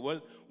bulls today.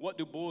 What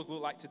do bulls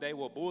look like today?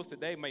 Well, bulls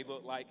today may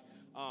look like,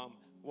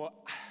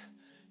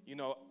 you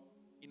know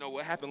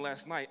what happened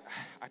last night.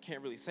 I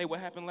can't really say what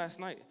happened last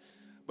night,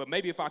 but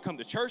maybe if I come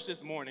to church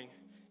this morning,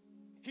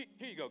 here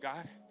you go,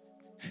 God.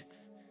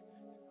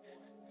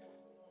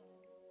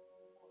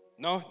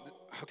 No?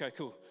 Okay,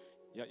 cool.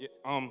 Yeah.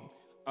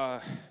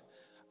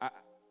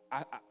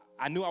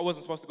 I knew I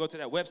wasn't supposed to go to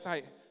that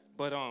website,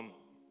 but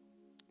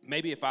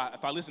maybe if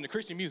I listen to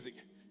Christian music,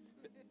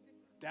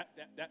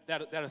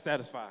 that'll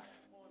satisfy.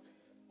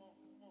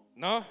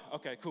 No?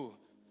 Okay, cool.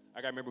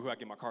 I gotta remember who I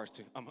get my cars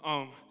to.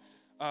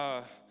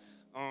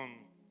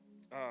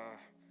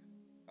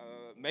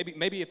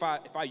 Maybe if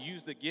I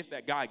use the gift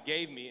that God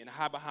gave me and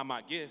hide behind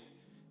my gift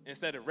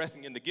instead of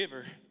resting in the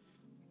giver,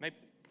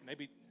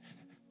 maybe.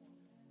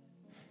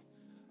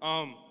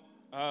 Well,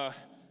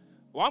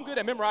 I'm good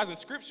at memorizing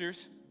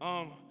scriptures.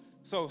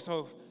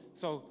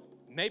 So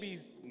maybe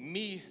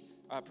me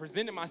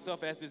presenting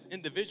myself as this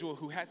individual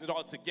who has it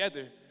all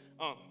together.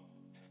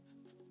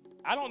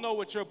 I don't know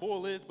what your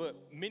bull is, but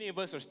many of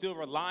us are still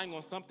relying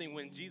on something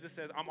when Jesus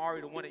says, I'm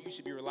already the one that you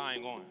should be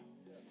relying on.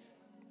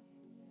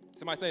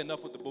 Somebody say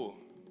enough with the bull.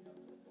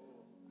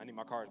 I need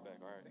my cards back.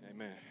 All right,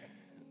 amen.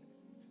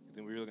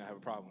 Then we're really going to have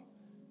a problem.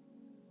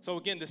 So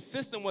again, the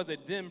system was a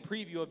dim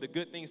preview of the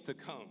good things to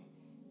come.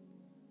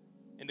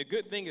 And the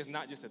good thing is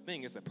not just a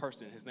thing, it's a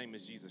person. His name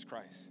is Jesus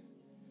Christ.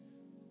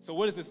 So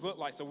what does this look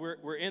like? So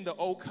we're in the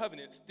old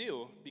covenant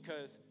still,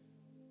 because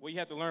what you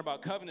have to learn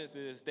about covenants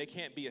is they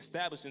can't be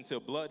established until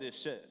blood is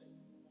shed.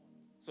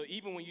 So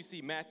even when you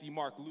see Matthew,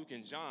 Mark, Luke,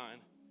 and John,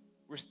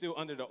 we're still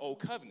under the old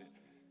covenant,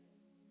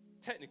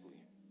 technically.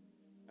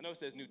 I know it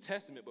says New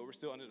Testament, but we're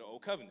still under the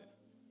old covenant.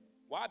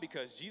 Why?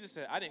 Because Jesus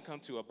said, I didn't come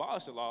to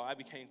abolish the law, I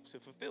came to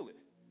fulfill it.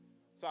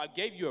 So I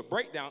gave you a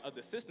breakdown of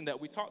the system that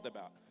we talked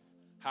about.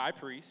 High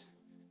priest,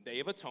 Day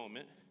of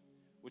Atonement,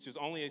 which is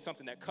only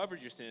something that covered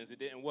your sins. It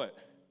didn't what?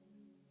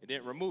 It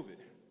didn't remove it.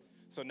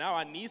 So now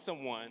I need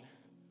someone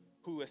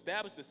who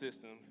established the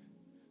system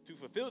to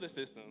fulfill the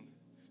system,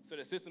 so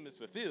the system is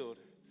fulfilled,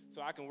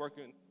 so I can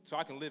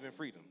live in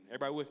freedom.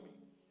 Everybody with me?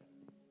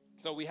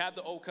 So we have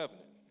the old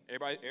covenant.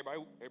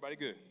 Everybody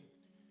good?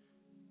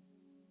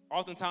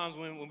 Oftentimes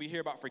when we hear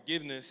about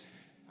forgiveness,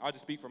 I'll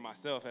just speak for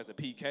myself as a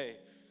PK.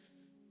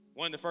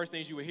 One of the first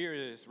things you would hear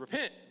is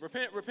repent,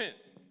 repent, repent.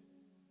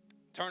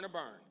 Turn or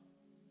burn.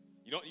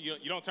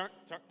 You don't turn.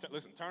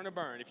 Listen, turn or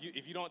burn.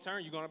 If you don't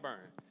turn, you're gonna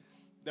burn.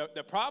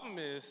 The problem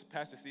is,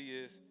 Pastor C,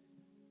 is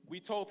we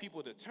told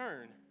people to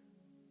turn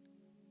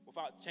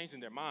without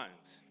changing their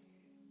minds.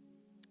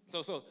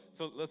 So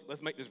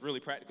let's make this really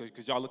practical,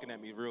 because y'all looking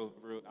at me real.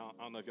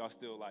 I don't know if y'all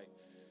still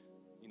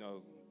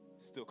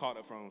still caught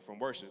up from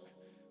worship.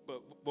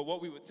 But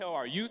what we would tell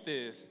our youth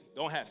is,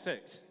 don't have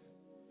sex.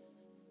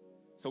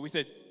 So we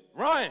said,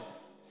 run.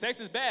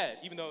 Sex is bad,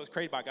 even though it was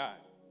created by God.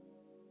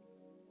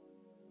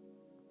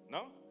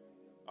 No?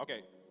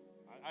 Okay.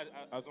 I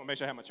just want to make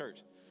sure I have my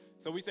church.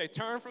 So we say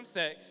turn from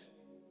sex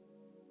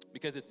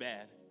because it's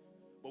bad,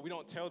 but we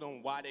don't tell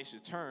them why they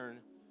should turn,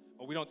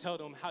 or we don't tell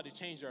them how to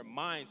change their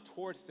minds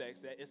towards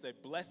sex, that it's a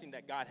blessing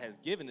that God has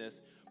given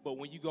us, but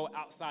when you go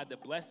outside the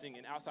blessing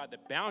and outside the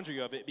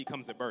boundary of it, it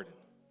becomes a burden.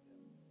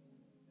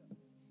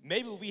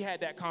 Maybe if we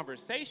had that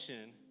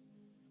conversation,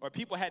 or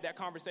people had that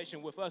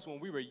conversation with us when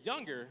we were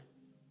younger,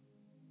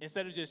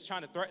 instead of just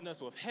trying to threaten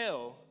us with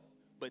hell,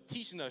 but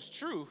teaching us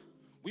truth,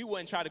 we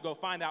wouldn't try to go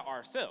find out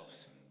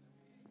ourselves.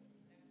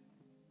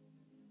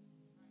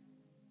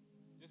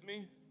 Just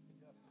me?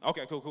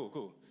 Okay,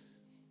 cool.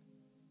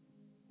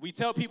 We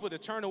tell people to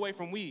turn away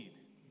from weed,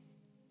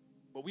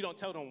 but we don't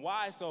tell them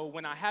why. So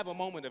when I have a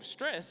moment of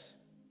stress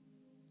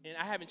and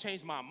I haven't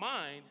changed my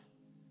mind,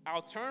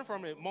 I'll turn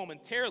from it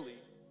momentarily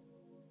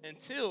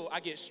until I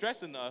get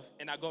stressed enough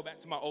and I go back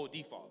to my old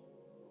default.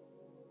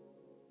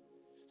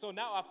 So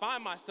now I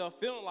find myself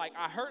feeling like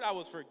I heard I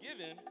was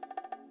forgiven,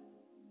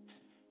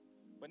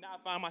 but now I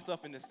find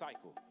myself in this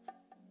cycle.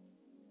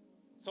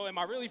 So am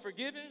I really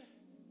forgiven?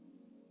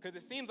 Because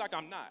it seems like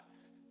I'm not.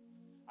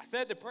 I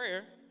said the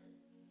prayer,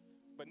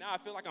 but now I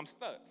feel like I'm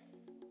stuck.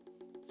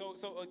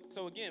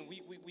 So again,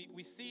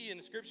 we see in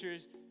the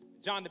scriptures,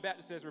 John the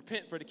Baptist says,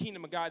 repent, for the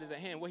kingdom of God is at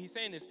hand. What he's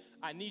saying is,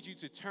 I need you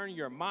to turn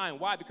your mind.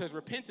 Why? Because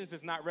repentance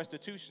is not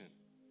restitution.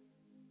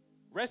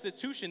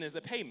 Restitution is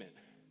a payment.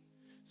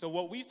 So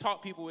what we've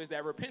taught people is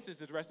that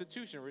repentance is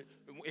restitution.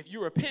 If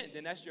you repent,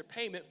 then that's your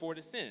payment for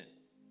the sin.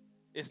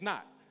 It's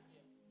not.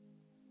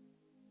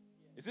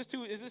 Is this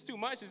too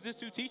much? Is this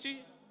too teachy?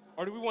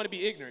 Or do we want to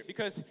be ignorant?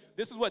 Because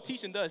this is what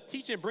teaching does.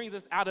 Teaching brings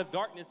us out of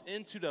darkness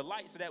into the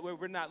light, so that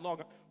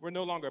we're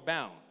no longer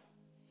bound.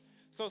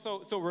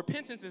 So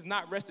repentance is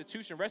not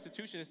restitution.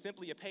 Restitution is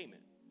simply a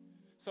payment.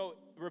 So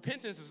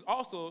repentance is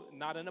also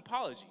not an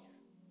apology.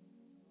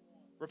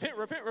 Repent,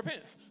 repent,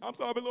 repent. I'm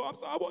sorry, Lord. I'm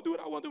sorry. I won't do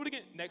it. I won't do it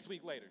again. Next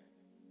week later.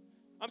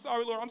 I'm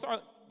sorry, Lord. I'm sorry.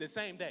 The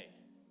same day.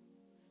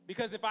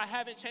 Because if I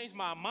haven't changed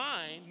my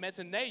mind,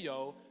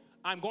 metaneo,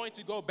 I'm going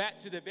to go back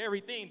to the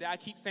very thing that I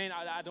keep saying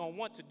I don't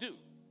want to do.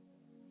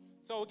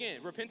 So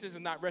again, repentance is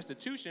not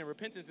restitution.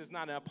 Repentance is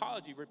not an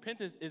apology.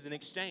 Repentance is an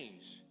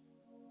exchange.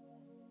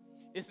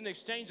 It's an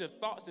exchange of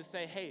thoughts to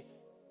say, hey,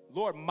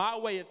 Lord, my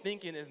way of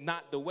thinking is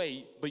not the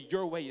way, but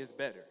your way is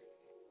better.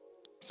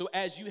 So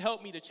as you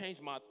help me to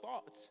change my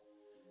thoughts,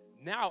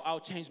 now I'll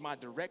change my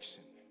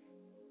direction.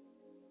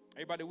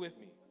 Everybody with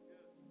me?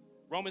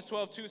 Romans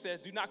 12:2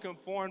 says, do not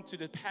conform to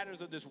the patterns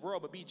of this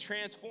world, but be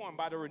transformed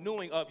by the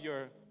renewing of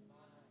your.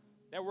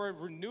 That word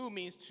renew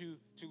means to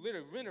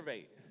literally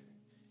renovate.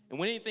 And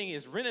when anything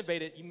is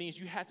renovated, it means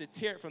you have to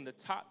tear it from the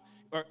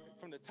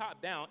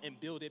top down and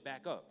build it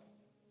back up.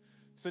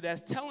 So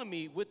that's telling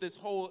me with this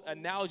whole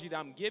analogy that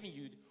I'm giving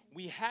you,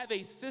 we have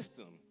a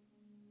system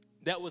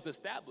that was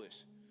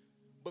established,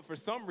 but for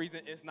some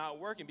reason it's not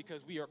working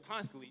because we are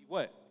constantly,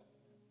 what?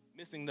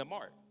 Missing the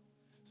mark.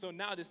 So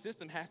now the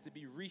system has to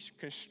be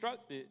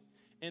reconstructed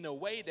in a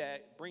way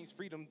that brings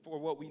freedom for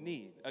what we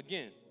need.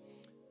 Again,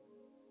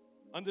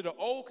 under the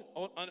old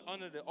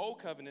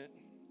covenant,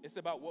 it's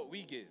about what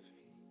we give.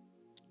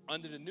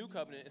 Under the new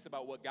covenant, it's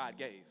about what God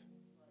gave.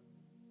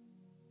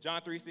 John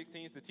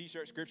 3:16 is the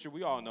t-shirt scripture.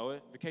 We all know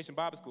it. Vacation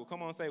Bible School.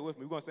 Come on, say it with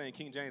me. We're going to say it in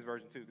King James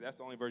Version too, because that's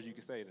the only version you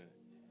can say it in.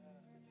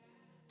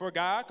 For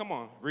God, come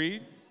on,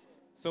 read.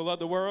 So loved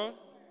the world.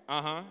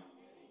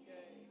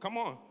 Come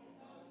on.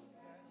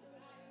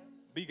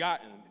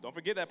 Begotten. Don't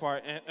forget that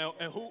part.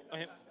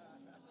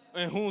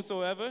 And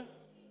whomsoever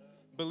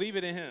believe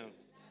it in him.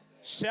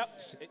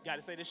 Got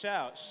to say the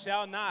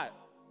shall not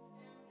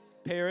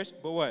perish,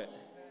 but what?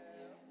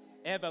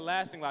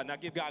 Everlasting life. Now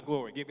give God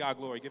glory. Give God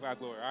glory. Give God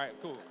glory. All right,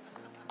 cool.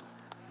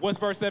 What's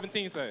verse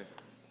 17 say?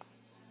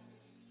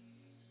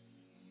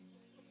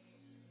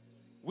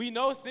 We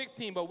know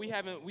 16, but we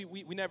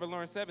never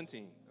learned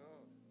 17.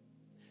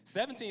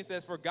 17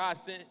 says, for God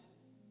sent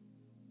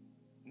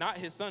not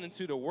his son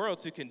into the world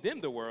to condemn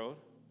the world,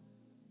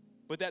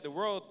 but that the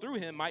world through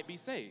him might be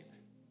saved.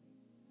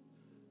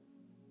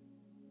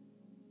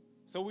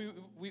 So we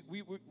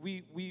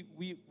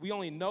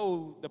only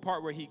know the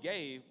part where he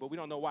gave, but we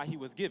don't know why he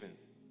was given.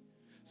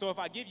 So if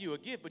I give you a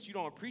gift, but you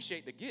don't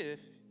appreciate the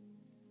gift,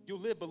 you'll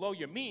live below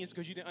your means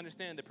because you didn't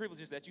understand the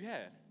privileges that you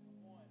had.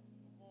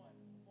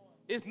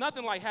 It's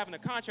nothing like having a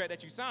contract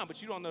that you signed,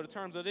 but you don't know the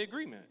terms of the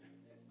agreement.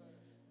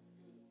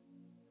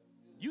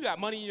 You got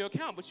money in your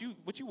account, but you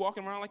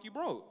walking around like you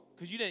broke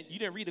because you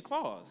didn't read the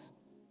clause.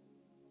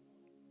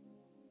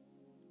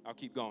 I'll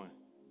keep going.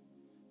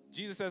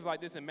 Jesus says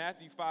like this in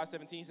Matthew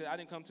 5:17. He said, I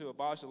didn't come to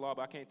abolish the law,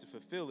 but I came to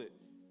fulfill it.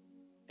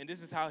 And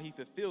this is how he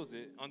fulfills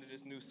it under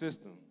this new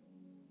system.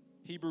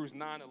 Hebrews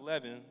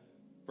 9:11,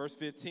 verse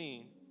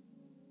 15,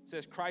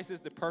 says, Christ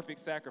is the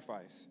perfect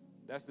sacrifice.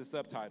 That's the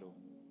subtitle.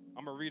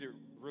 I'm going to read it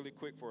really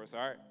quick for us,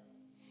 all right?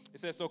 It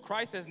says, so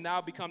Christ has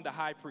now become the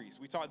high priest.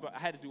 We talked about, I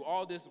had to do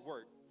all this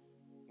work.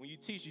 When you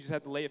teach, you just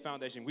have to lay a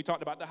foundation. We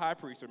talked about the high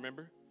priest,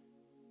 remember?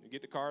 You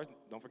get the cards.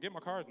 Don't forget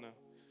my cards now.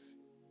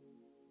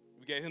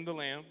 We gave him the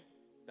lamb.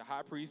 The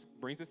high priest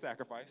brings the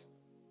sacrifice.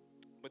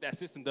 But that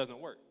system doesn't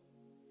work.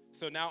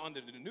 So now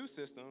under the new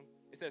system,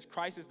 it says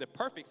Christ is the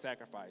perfect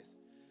sacrifice.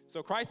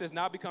 So Christ has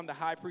now become the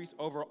high priest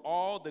over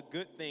all the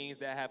good things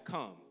that have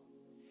come.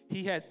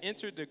 He has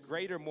entered the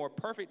greater, more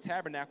perfect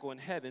tabernacle in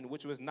heaven,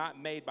 which was not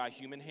made by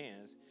human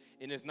hands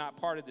and is not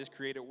part of this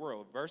created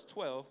world. Verse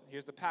 12,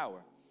 here's the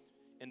power.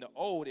 In the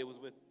old, it was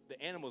with the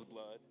animal's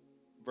blood.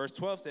 Verse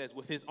 12 says,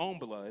 with his own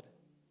blood,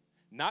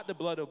 not the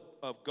blood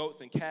of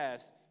goats and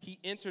calves, he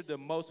entered the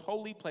most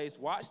holy place.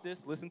 Watch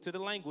this. Listen to the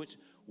language.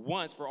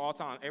 Once for all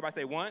time. Everybody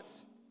say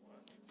once.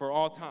 For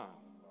all time.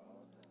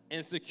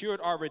 And secured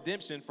our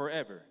redemption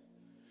forever.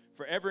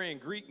 Forever in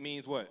Greek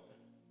means what?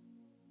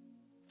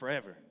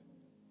 Forever.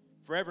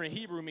 Forever in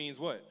Hebrew means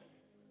what?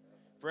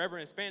 Forever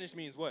in Spanish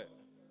means what?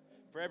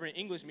 Forever in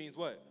English means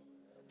what?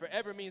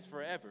 Forever means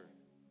forever.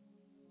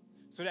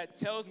 So that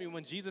tells me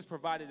when Jesus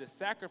provided the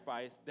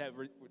sacrifice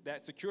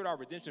that secured our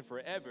redemption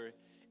forever,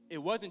 it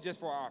wasn't just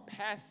for our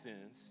past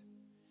sins.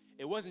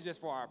 It wasn't just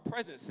for our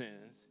present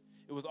sins.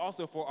 It was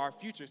also for our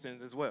future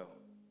sins as well.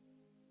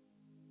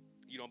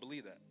 You don't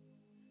believe that?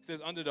 It says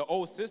under the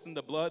old system,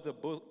 the blood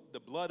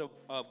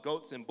of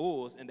goats and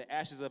bulls and the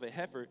ashes of a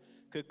heifer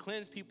could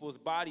cleanse people's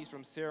bodies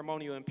from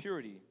ceremonial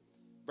impurity.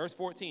 Verse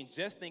 14,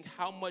 just think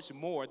how much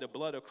more the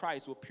blood of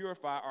Christ will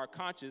purify our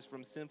conscience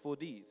from sinful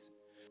deeds,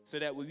 so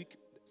that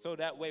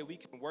way we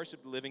can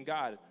worship the living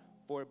God.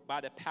 For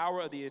by the power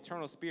of the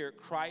eternal Spirit,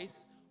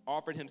 Christ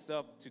offered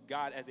himself to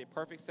God as a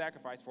perfect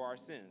sacrifice for our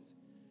sins.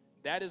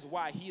 That is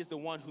why he is the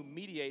one who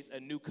mediates a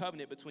new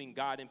covenant between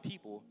God and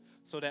people,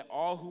 so that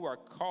all who are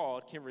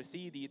called can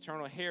receive the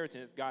eternal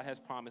inheritance God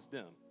has promised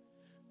them.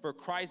 For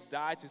Christ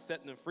died to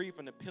set them free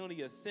from the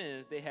penalty of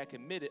sins they had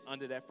committed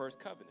under that first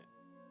covenant.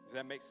 Does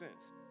that make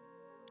sense?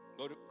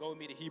 Go with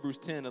me to Hebrews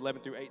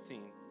 10:11 through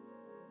 18,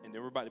 and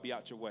then we're about to be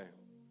out your way.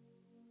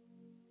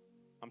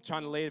 I'm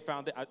trying to lay the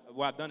foundation.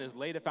 What I've done is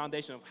lay the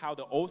foundation of how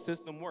the old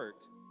system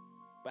worked,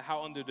 but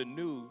how under the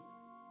new,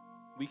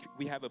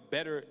 we have a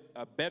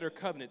better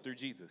covenant through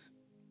Jesus.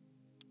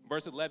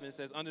 Verse 11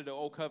 says, under the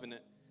old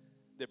covenant,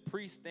 the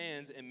priest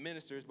stands and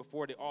ministers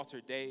before the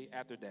altar day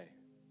after day,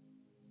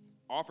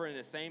 offering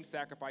the same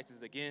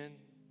sacrifices again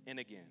and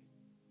again,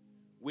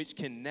 which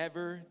can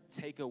never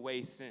take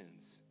away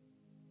sins.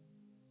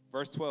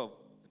 Verse 12,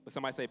 but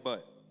somebody say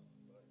but.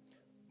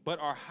 But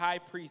our high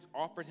priest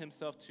offered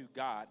himself to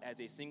God as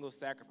a single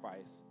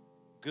sacrifice,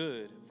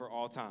 good for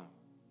all time.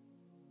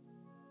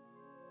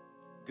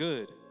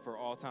 Good for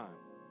all time.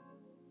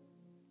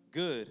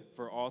 Good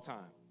for all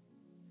time.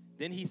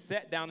 Then he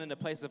sat down in the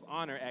place of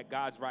honor at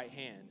God's right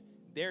hand.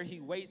 There he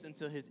waits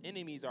until his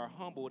enemies are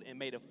humbled and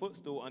made a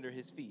footstool under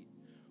his feet.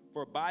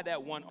 For by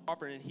that one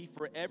offering he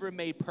forever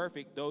made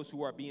perfect those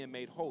who are being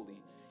made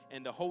holy.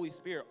 And the Holy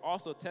Spirit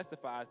also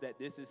testifies that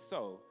this is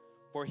so.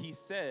 For he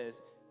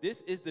says,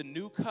 this is the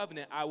new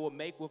covenant I will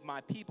make with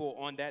my people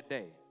on that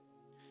day.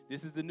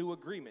 This is the new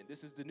agreement.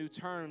 This is the new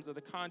terms of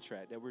the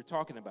contract that we're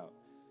talking about.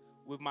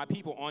 With my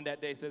people on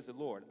that day, says the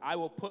Lord, I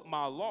will put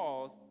my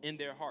laws in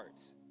their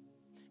hearts,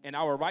 and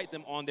I will write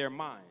them on their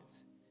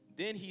minds.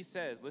 Then he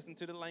says, listen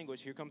to the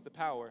language, here comes the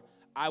power,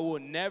 I will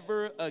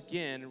never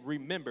again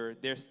remember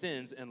their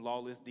sins and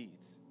lawless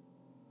deeds.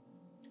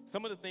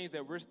 Some of the things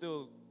that we're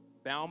still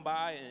bound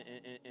by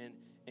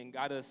and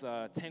got us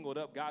tangled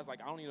up, God's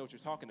like, I don't even know what you're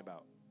talking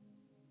about.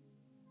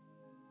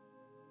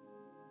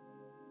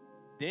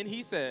 Then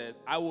he says,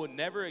 I will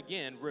never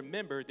again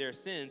remember their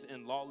sins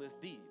and lawless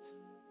deeds.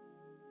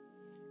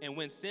 And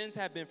when sins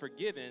have been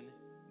forgiven,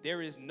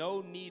 there is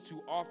no need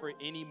to offer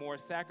any more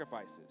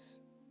sacrifices.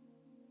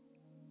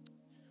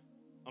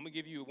 I'm going to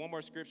give you one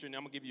more scripture, and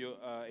I'm going to give you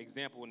an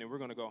example, and then we're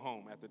going to go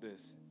home after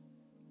this.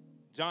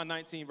 John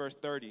 19, verse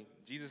 30,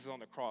 Jesus is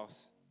on the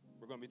cross.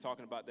 We're going to be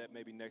talking about that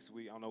maybe next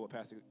week. I don't know what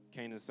Pastor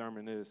Canaan's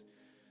sermon is.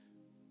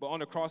 But on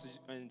the cross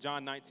in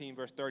John 19,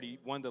 verse 30,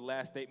 one of the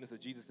last statements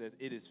of Jesus says,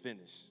 it is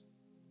finished.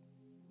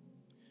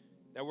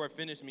 That word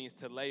finished means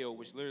teleo,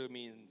 which literally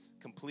means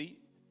complete,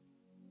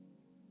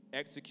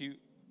 execute,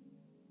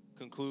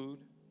 conclude,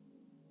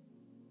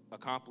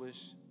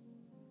 accomplish,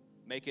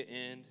 make an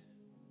end,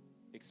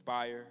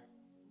 expire,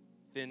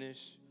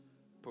 finish,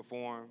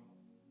 perform,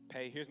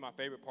 pay. Here's my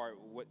favorite part,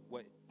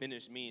 what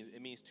finish means.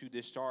 It means to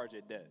discharge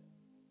a debt.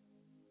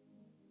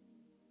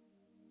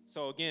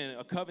 So again,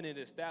 a covenant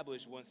is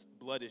established once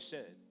blood is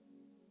shed.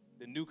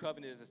 The new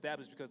covenant is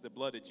established because of the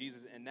blood of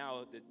Jesus, and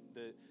now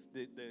the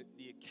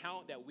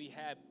account that we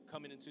have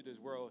coming into this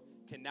world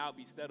can now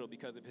be settled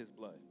because of his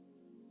blood.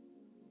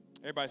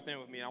 Everybody stand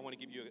with me, and I want to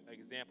give you an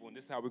example, and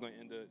this is how we're going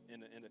to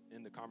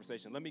end the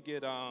conversation. Let me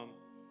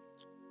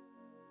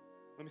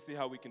see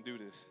how we can do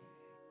this.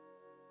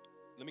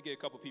 Let me get a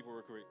couple people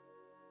real quick.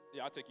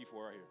 Yeah, I'll take you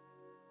four right here.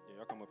 Yeah,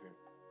 y'all come up here.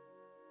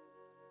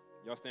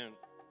 Y'all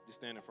just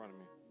stand in front of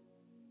me.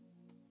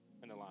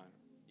 In the line.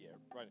 Yeah,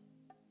 right.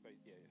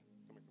 Yeah.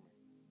 Come here.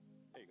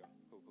 There you go.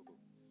 Cool.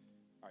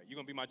 All right, you're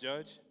going to be my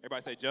judge.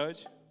 Everybody say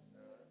judge,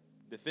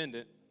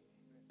 defendant,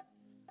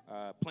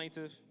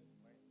 plaintiff,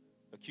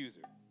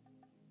 accuser.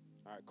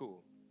 All right,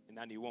 cool. And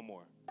I need one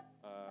more.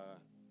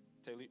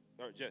 Taylor,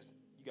 or Jess,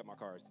 you got my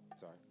cards.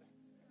 Sorry.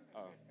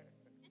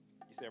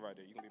 You stay right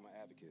there. You're going to be my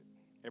advocate.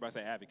 Everybody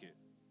say advocate.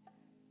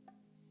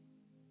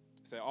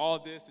 Say all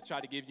this to try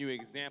to give you an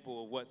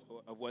example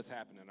of what's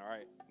happening, all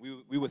right?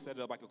 We would set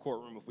it up like a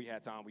courtroom if we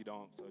had time. We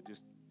don't, so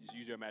just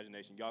use your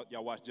imagination.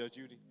 Y'all watch Judge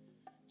Judy?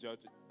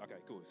 Okay,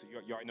 cool. So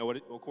you already know what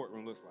a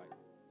courtroom looks like.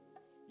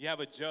 You have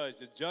a judge.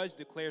 The judge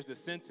declares the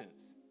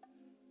sentence.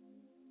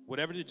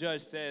 Whatever the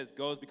judge says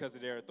goes because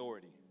of their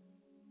authority.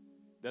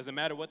 Doesn't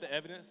matter what the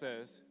evidence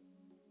says.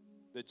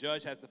 The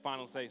judge has the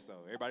final say-so.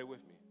 Everybody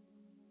with me?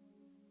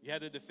 You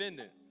have the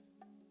defendant,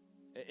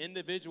 an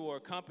individual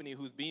or company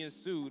who's being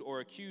sued or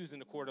accused in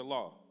the court of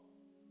law.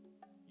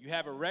 You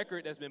have a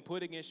record that's been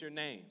put against your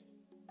name,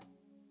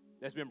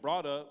 that's been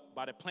brought up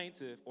by the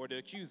plaintiff or the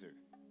accuser.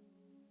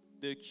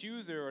 The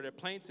accuser or the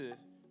plaintiff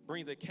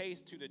brings a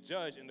case to the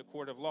judge in the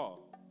court of law.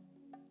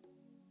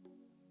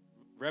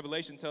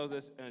 Revelation tells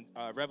us in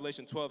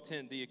Revelation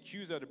 12:10, the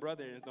accuser of the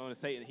brother is known as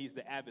Satan. He's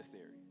the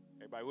adversary.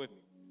 Everybody with me?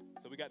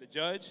 So we got the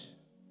judge,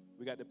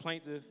 we got the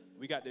plaintiff,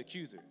 we got the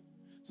accuser.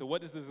 So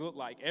what does this look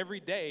like? Every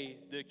day,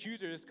 the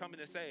accuser is coming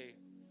to say,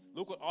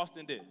 look what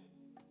Austin did.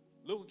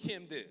 Look what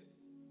Kim did.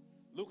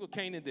 Look what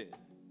Canaan did.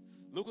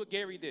 Look what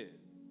Gary did.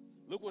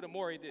 Look what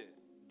Amori did.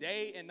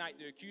 Day and night,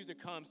 the accuser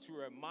comes to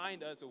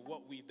remind us of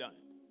what we've done.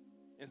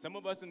 And some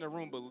of us in the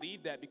room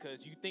believe that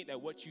because you think that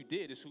what you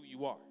did is who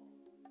you are.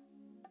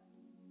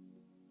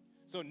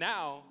 So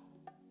now,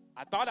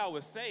 I thought I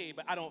was saved,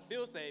 but I don't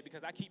feel saved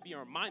because I keep being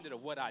reminded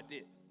of what I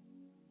did.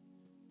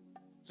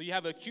 So you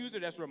have an accuser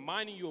that's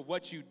reminding you of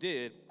what you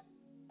did.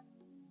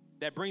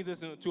 That brings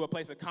us into a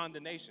place of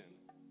condemnation.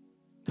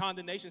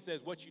 Condemnation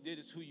says what you did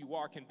is who you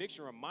are.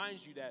 Conviction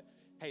reminds you that,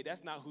 hey,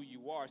 that's not who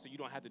you are, so you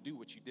don't have to do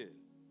what you did.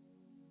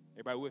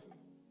 Everybody with me?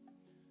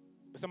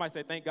 But somebody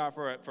say, thank God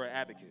for an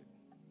advocate.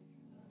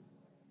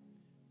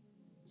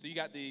 So you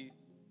got the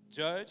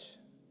judge,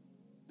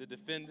 the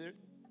defender,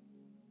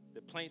 the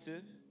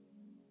plaintiff,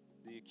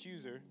 the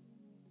accuser,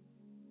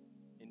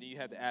 and then you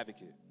have the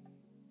advocate.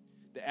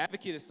 The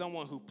advocate is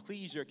someone who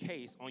pleads your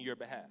case on your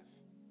behalf,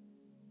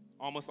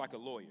 almost like a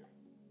lawyer.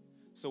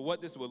 So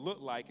what this would look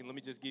like, and let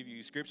me just give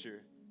you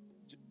scripture.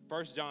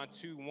 1 John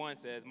 2:1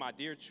 says, "My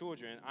dear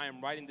children, I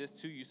am writing this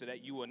to you so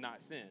that you will not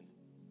sin.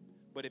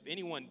 But if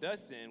anyone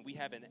does sin, we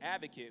have an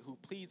advocate who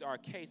pleads our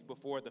case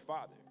before the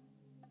Father.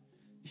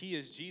 He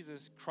is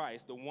Jesus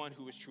Christ, the one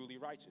who is truly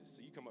righteous."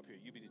 So you come up here.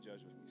 You be the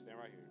judge with me. Stand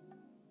right here.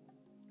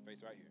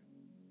 Face right here.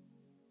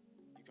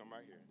 You come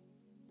right here.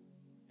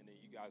 And then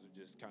you guys will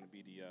just kind of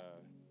be the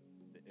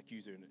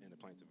accuser and the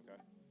plaintiff,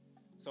 okay?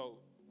 So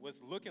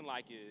what's looking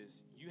like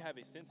is you have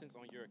a sentence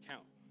on your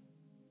account.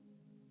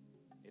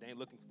 It ain't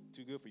looking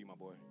too good for you, my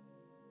boy.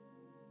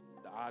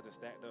 The odds are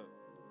stacked up.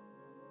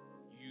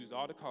 You use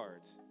all the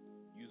cards.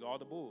 Use all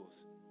the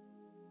bulls.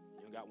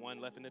 You don't got one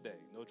left in the day.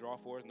 No draw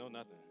fours, no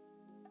nothing.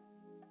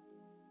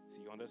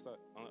 See you on the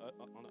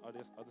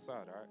other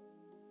side, all right?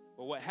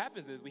 But what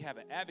happens is we have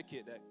an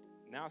advocate that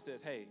now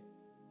says, hey,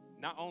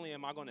 not only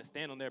am I going to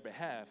stand on their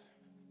behalf,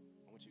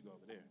 I want you to go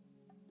over there.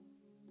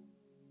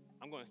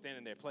 I'm going to stand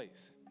in their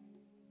place.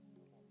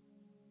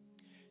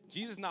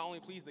 Jesus not only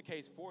pleads the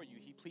case for you,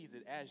 he pleads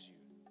it as you.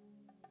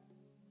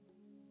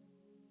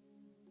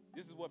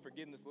 This is what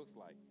forgiveness looks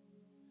like.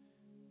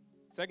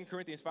 2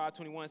 Corinthians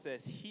 5:21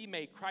 says, "He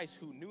made Christ,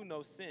 who knew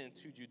no sin,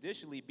 to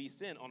judicially be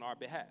sin on our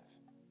behalf,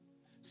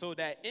 so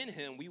that in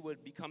him we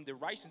would become the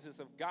righteousness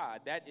of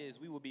God. That is,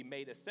 we will be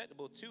made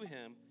acceptable to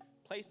him,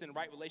 placed in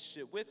right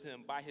relationship with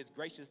him by his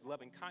gracious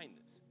loving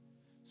kindness."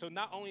 So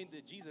not only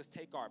did Jesus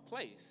take our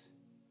place,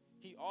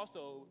 he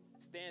also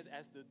stands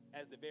as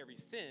the very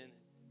sin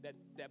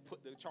that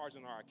put the charge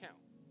on our account.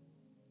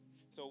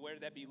 So whether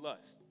that be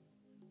lust,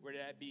 whether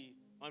that be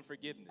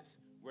unforgiveness,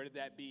 whether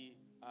that be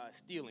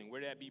stealing,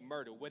 whether that be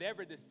murder,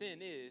 whatever the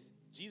sin is,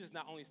 Jesus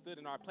not only stood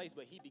in our place,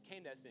 but he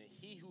became that sin.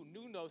 He who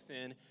knew no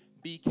sin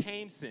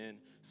became sin,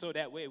 so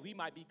that way we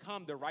might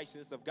become the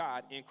righteousness of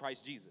God in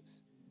Christ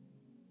Jesus.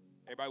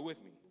 Everybody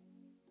with me?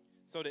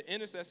 So the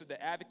intercessor,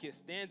 the advocate,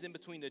 stands in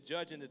between the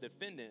judge and the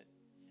defendant,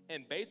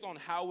 and based on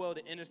how well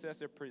the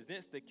intercessor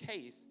presents the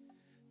case,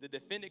 the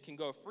defendant can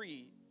go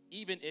free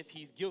even if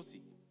he's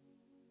guilty.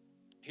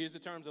 Here's the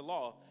terms of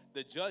law.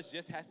 The judge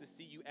just has to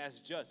see you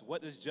as just.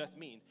 What does just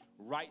mean?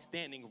 Right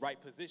standing,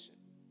 right position.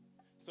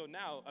 So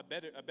now a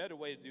better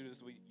way to do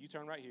this, you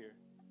turn right here,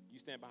 you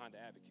stand behind the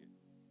advocate.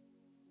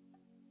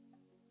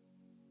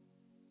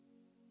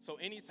 So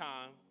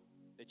anytime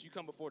that you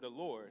come before the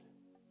Lord,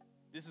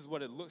 this is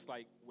what it looks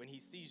like when he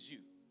sees you.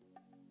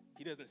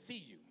 He doesn't see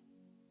you.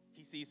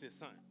 He sees his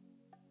son.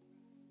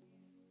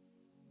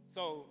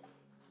 So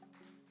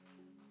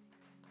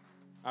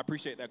I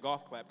appreciate that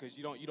golf clap because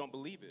you don't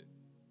believe it.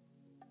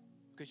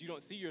 Because you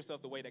don't see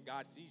yourself the way that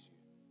God sees you.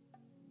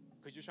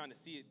 Because you're trying to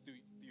see it through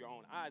your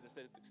own eyes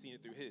instead of seeing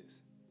it through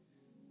his.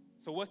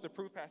 So what's the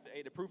proof, Pastor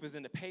A? The proof is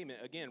in the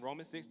payment. Again,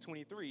 Romans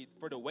 6:23,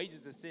 "For the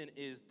wages of sin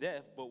is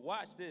death." But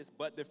watch this.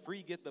 "But the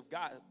free gift of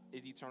God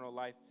is eternal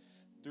life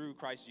through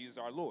Christ Jesus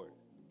our Lord."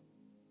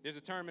 There's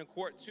a term in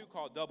court, too,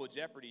 called double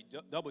jeopardy.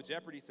 Double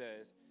jeopardy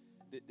says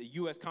that the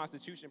U.S.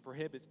 Constitution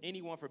prohibits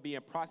anyone from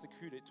being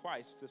prosecuted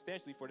twice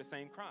substantially for the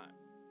same crime.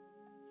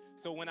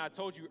 So when I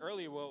told you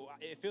earlier, well,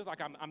 it feels like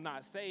I'm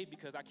not saved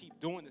because I keep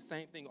doing the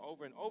same thing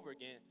over and over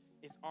again,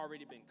 it's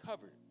already been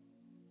covered.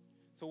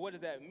 So what does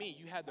that mean?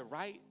 You have the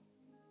right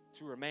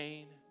to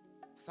remain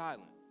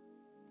silent.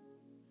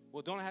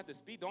 Well, don't I have to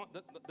speak?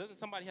 Doesn't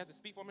somebody have to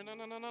speak for me?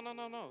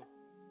 No.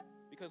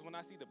 Because when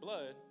I see the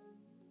blood,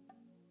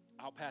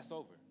 I'll pass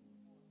over.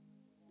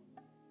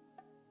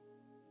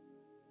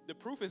 The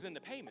proof is in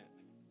the payment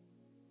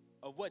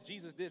of what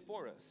Jesus did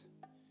for us.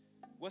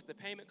 What's the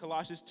payment?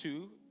 Colossians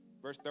 2,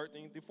 verse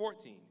 13 through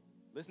 14.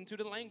 Listen to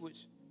the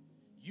language.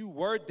 "You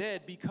were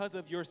dead because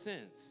of your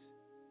sins,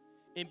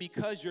 and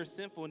because your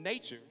sinful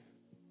nature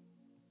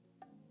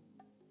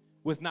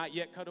was not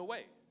yet cut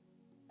away.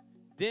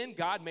 Then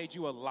God made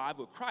you alive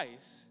with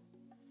Christ,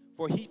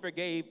 for he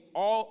forgave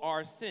all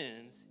our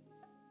sins.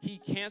 He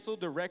canceled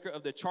the record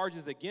of the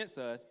charges against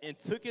us and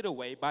took it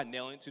away by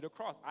nailing it to the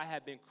cross. I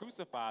have been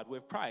crucified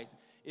with Christ.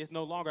 It's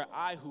no longer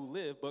I who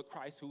live, but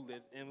Christ who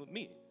lives in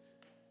me."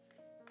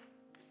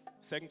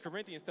 2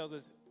 Corinthians tells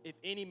us, if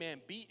any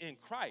man be in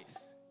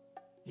Christ,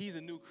 he's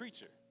a new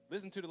creature.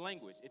 Listen to the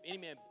language. If any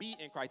man be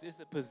in Christ, it's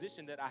a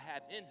position that I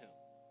have in him.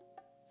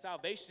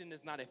 Salvation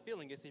is not a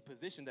feeling, it's a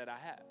position that I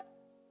have.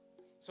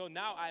 So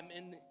now I'm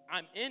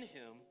in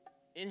him.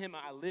 In him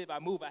I live, I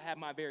move, I have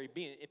my very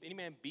being. If any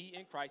man be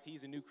in Christ,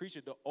 he's a new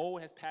creature. The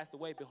old has passed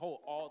away.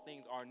 Behold, all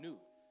things are new.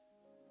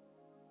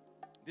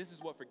 This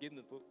is what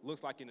forgiveness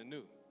looks like in the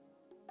new.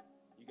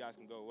 You guys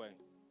can go away.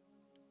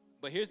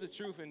 But here's the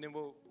truth, and then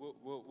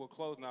we'll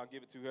close, and I'll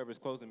give it to whoever's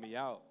closing me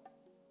out.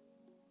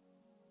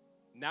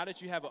 Now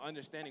that you have an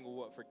understanding of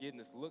what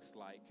forgiveness looks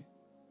like,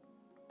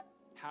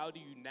 how do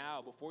you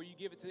now, before you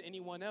give it to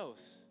anyone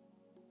else,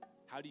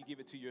 how do you give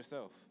it to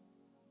yourself?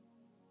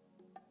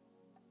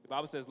 The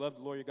Bible says, love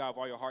the Lord your God with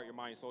all your heart, your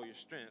mind, your soul, your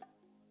strength.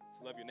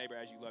 love your neighbor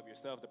as you love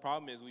yourself. The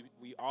problem is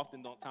we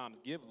often don't times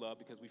give love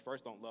because we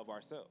first don't love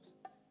ourselves.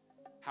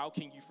 How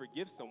can you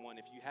forgive someone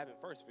if you haven't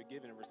first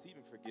forgiven and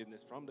receiving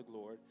forgiveness from the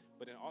Lord,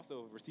 but then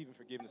also receiving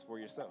forgiveness for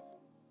yourself?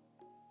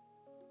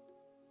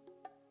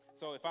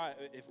 So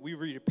if we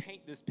were to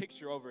paint this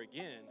picture over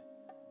again,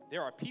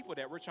 there are people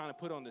that we're trying to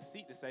put on the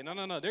seat to say,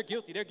 no, they're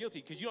guilty,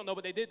 because you don't know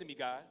what they did to me,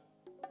 God.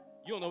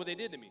 You don't know what they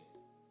did to me.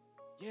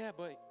 Yeah,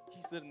 but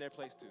he stood in their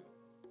place too.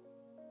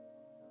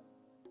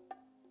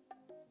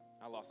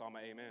 I lost all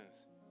my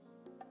amens.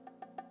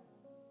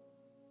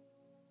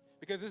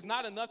 Because it's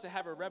not enough to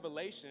have a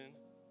revelation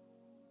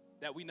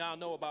that we now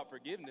know about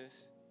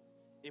forgiveness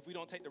if we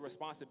don't take the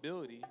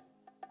responsibility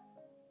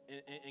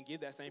and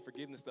give that same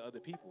forgiveness to other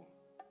people.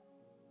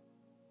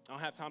 I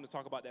don't have time to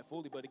talk about that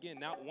fully, but again,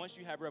 now once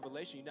you have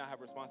revelation, you now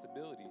have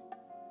responsibility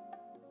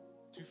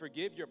to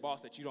forgive your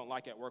boss that you don't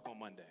like at work on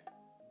Monday,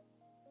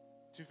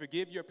 to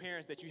forgive your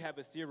parents that you have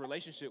a severe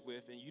relationship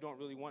with and you don't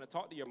really want to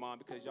talk to your mom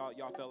because y'all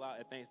fell out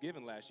at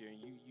Thanksgiving last year and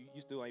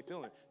you still ain't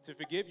feeling it, to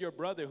forgive your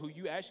brother who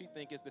you actually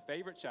think is the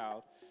favorite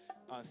child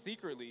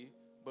secretly,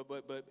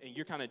 but and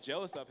you're kind of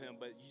jealous of him,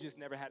 but you just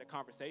never had a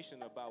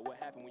conversation about what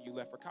happened when you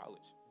left for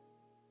college.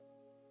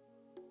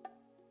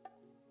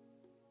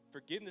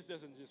 Forgiveness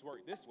doesn't just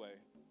work this way.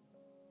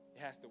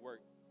 It has to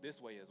work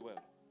this way as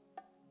well.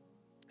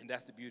 And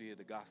that's the beauty of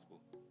the gospel.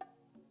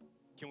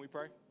 Can we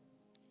pray?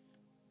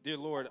 Dear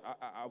Lord,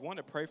 I want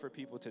to pray for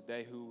people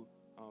today who,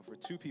 for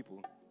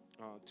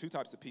two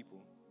types of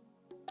people.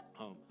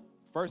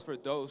 First, for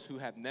those who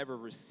have never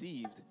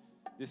received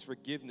this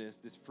forgiveness,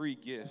 this free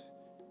gift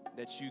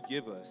that you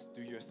give us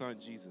through your son,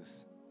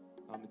 Jesus.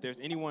 If there's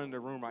anyone in the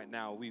room right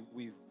now,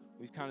 we've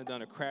kind of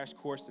done a crash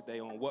course today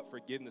on what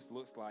forgiveness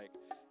looks like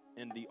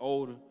in the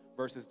old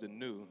versus the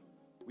new.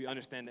 We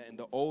understand that in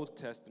the Old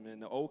Testament, in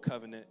the Old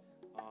Covenant,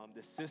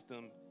 the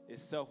system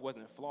itself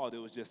wasn't flawed. It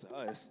was just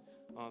us.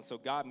 So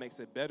God makes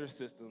a better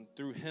system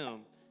through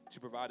him to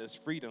provide us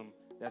freedom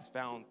that's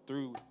found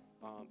through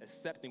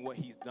accepting what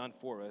he's done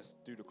for us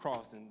through the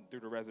cross and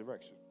through the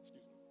resurrection. Excuse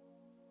me.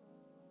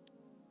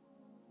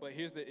 But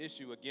here's the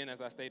issue, again,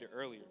 as I stated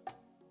earlier.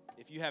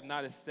 If you have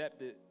not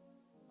accepted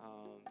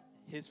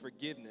his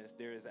forgiveness,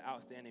 there is an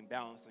outstanding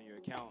balance on your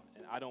account.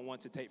 And I don't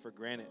want to take for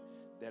granted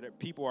that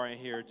people are in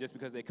here just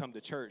because they come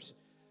to church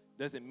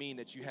doesn't mean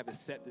that you have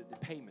accepted the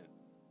payment.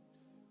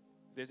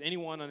 If there's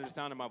anyone under the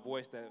sound of my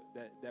voice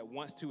that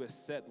wants to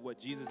accept what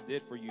Jesus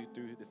did for you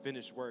through the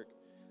finished work,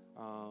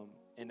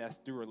 and that's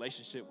through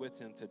relationship with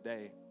him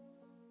today,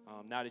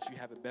 now that you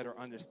have a better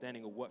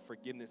understanding of what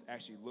forgiveness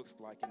actually looks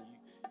like,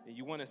 and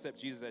you want to accept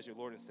Jesus as your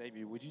Lord and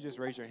Savior, would you just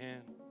raise your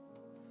hand?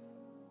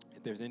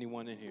 If there's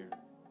anyone in here.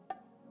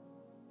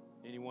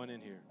 Anyone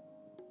in here?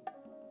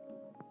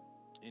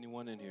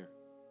 Anyone in here?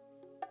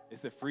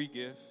 It's a free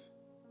gift.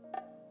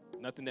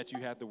 Nothing that you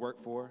have to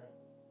work for.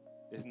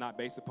 It's not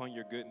based upon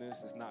your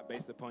goodness. It's not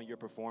based upon your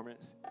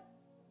performance.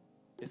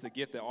 It's a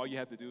gift that all you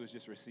have to do is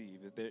just receive.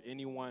 Is there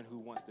anyone who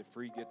wants the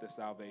free gift of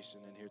salvation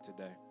in here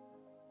today?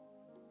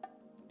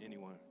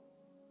 Anyone?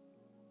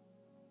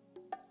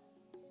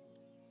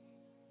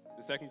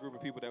 The second group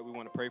of people that we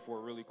want to pray for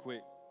really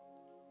quick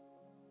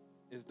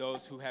is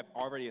those who have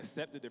already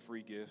accepted the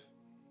free gift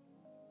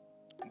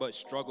but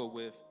struggle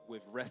with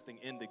resting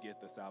in the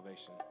gift of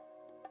salvation,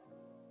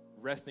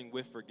 resting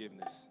with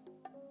forgiveness,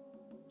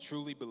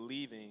 truly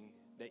believing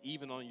that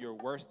even on your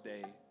worst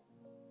day,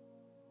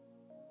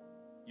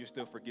 you're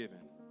still forgiven.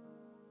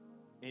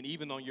 And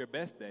even on your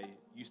best day,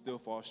 you still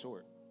fall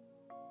short.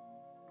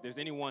 If there's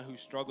anyone who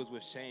struggles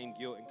with shame,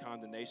 guilt, and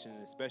condemnation,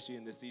 especially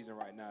in this season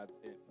right now,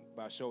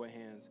 by show of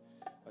hands,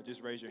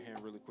 just raise your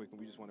hand really quick, and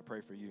we just want to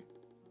pray for you.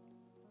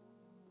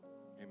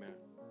 Amen.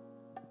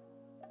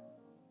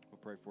 We'll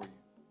pray for you.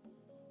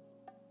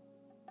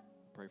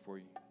 Pray for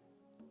you.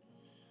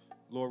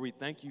 Lord, we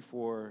thank you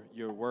for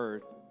your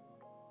word.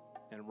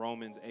 In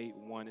Romans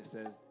 8:1, it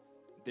says,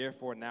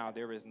 therefore now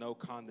there is no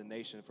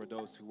condemnation for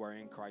those who are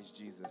in Christ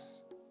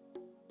Jesus.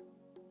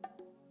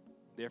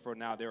 Therefore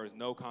now there is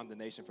no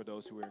condemnation for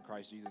those who are in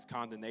Christ Jesus.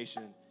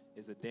 Condemnation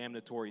is a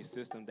damnatory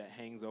system that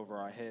hangs over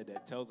our head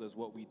that tells us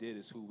what we did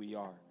is who we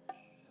are.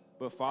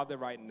 But Father,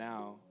 right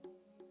now,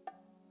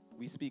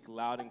 we speak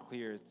loud and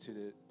clear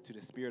to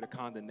the spirit of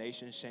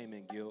condemnation, shame,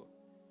 and guilt,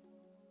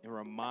 and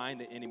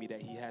remind the enemy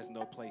that he has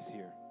no place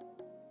here.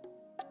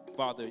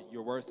 Father,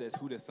 your word says,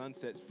 who the Son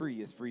sets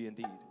free is free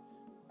indeed.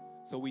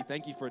 So we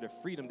thank you for the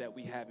freedom that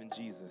we have in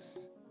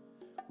Jesus.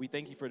 We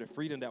thank you for the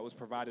freedom that was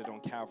provided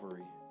on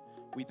Calvary.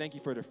 We thank you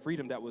for the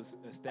freedom that was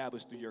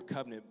established through your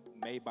covenant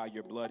made by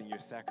your blood and your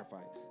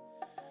sacrifice.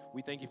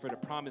 We thank you for the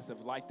promise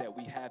of life that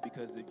we have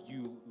because of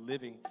you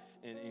living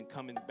and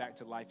coming back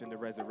to life in the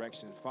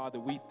resurrection. Father,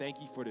 we thank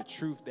you for the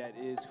truth that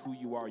is who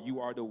you are. You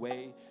are the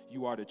way,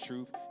 you are the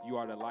truth, you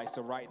are the life.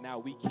 So right now,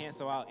 we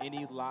cancel out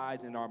any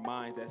lies in our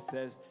minds that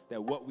says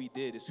that what we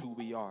did is who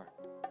we are.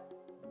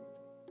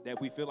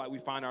 That we feel like we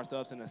find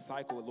ourselves in a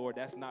cycle, Lord,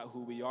 that's not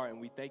who we are. And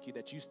we thank you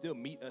that you still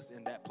meet us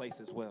in that place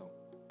as well.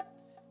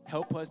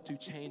 Help us to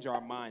change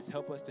our minds.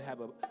 Help us to have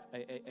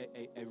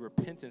a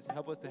repentance.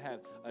 Help us to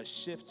have a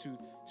shift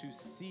to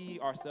see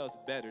ourselves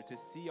better, to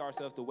see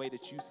ourselves the way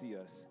that you see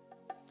us,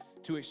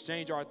 to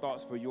exchange our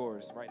thoughts for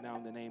yours right now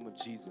in the name of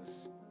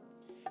Jesus.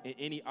 And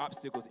any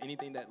obstacles,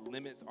 anything that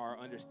limits our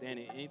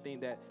understanding, anything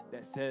that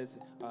says,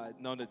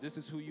 no, this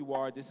is who you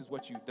are, this is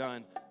what you've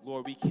done,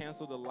 Lord, we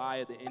cancel the lie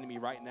of the enemy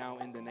right now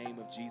in the name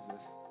of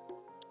Jesus.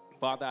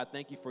 Father, I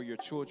thank you for your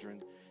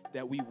children,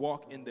 that we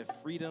walk in the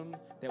freedom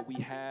that we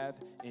have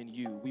in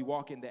you. We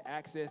walk in the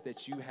access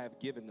that you have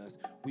given us.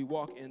 We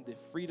walk in the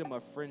freedom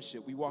of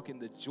friendship. We walk in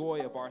the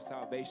joy of our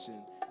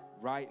salvation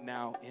right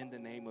now in the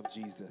name of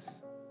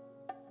Jesus.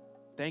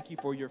 Thank you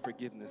for your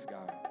forgiveness,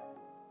 God.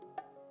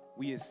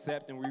 We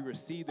accept and we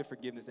receive the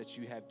forgiveness that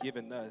you have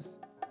given us,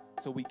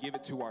 so we give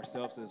it to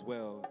ourselves as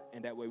well,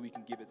 and that way we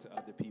can give it to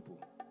other people.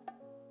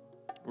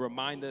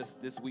 Remind us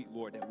this week,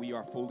 Lord, that we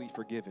are fully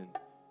forgiven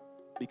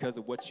because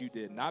of what you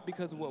did, not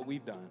because of what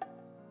we've done,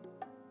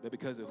 but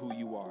because of who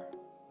you are.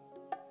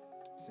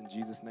 It's in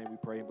Jesus' name we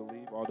pray and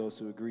believe. All those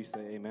who agree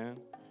say amen,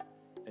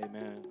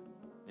 amen,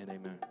 and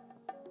amen.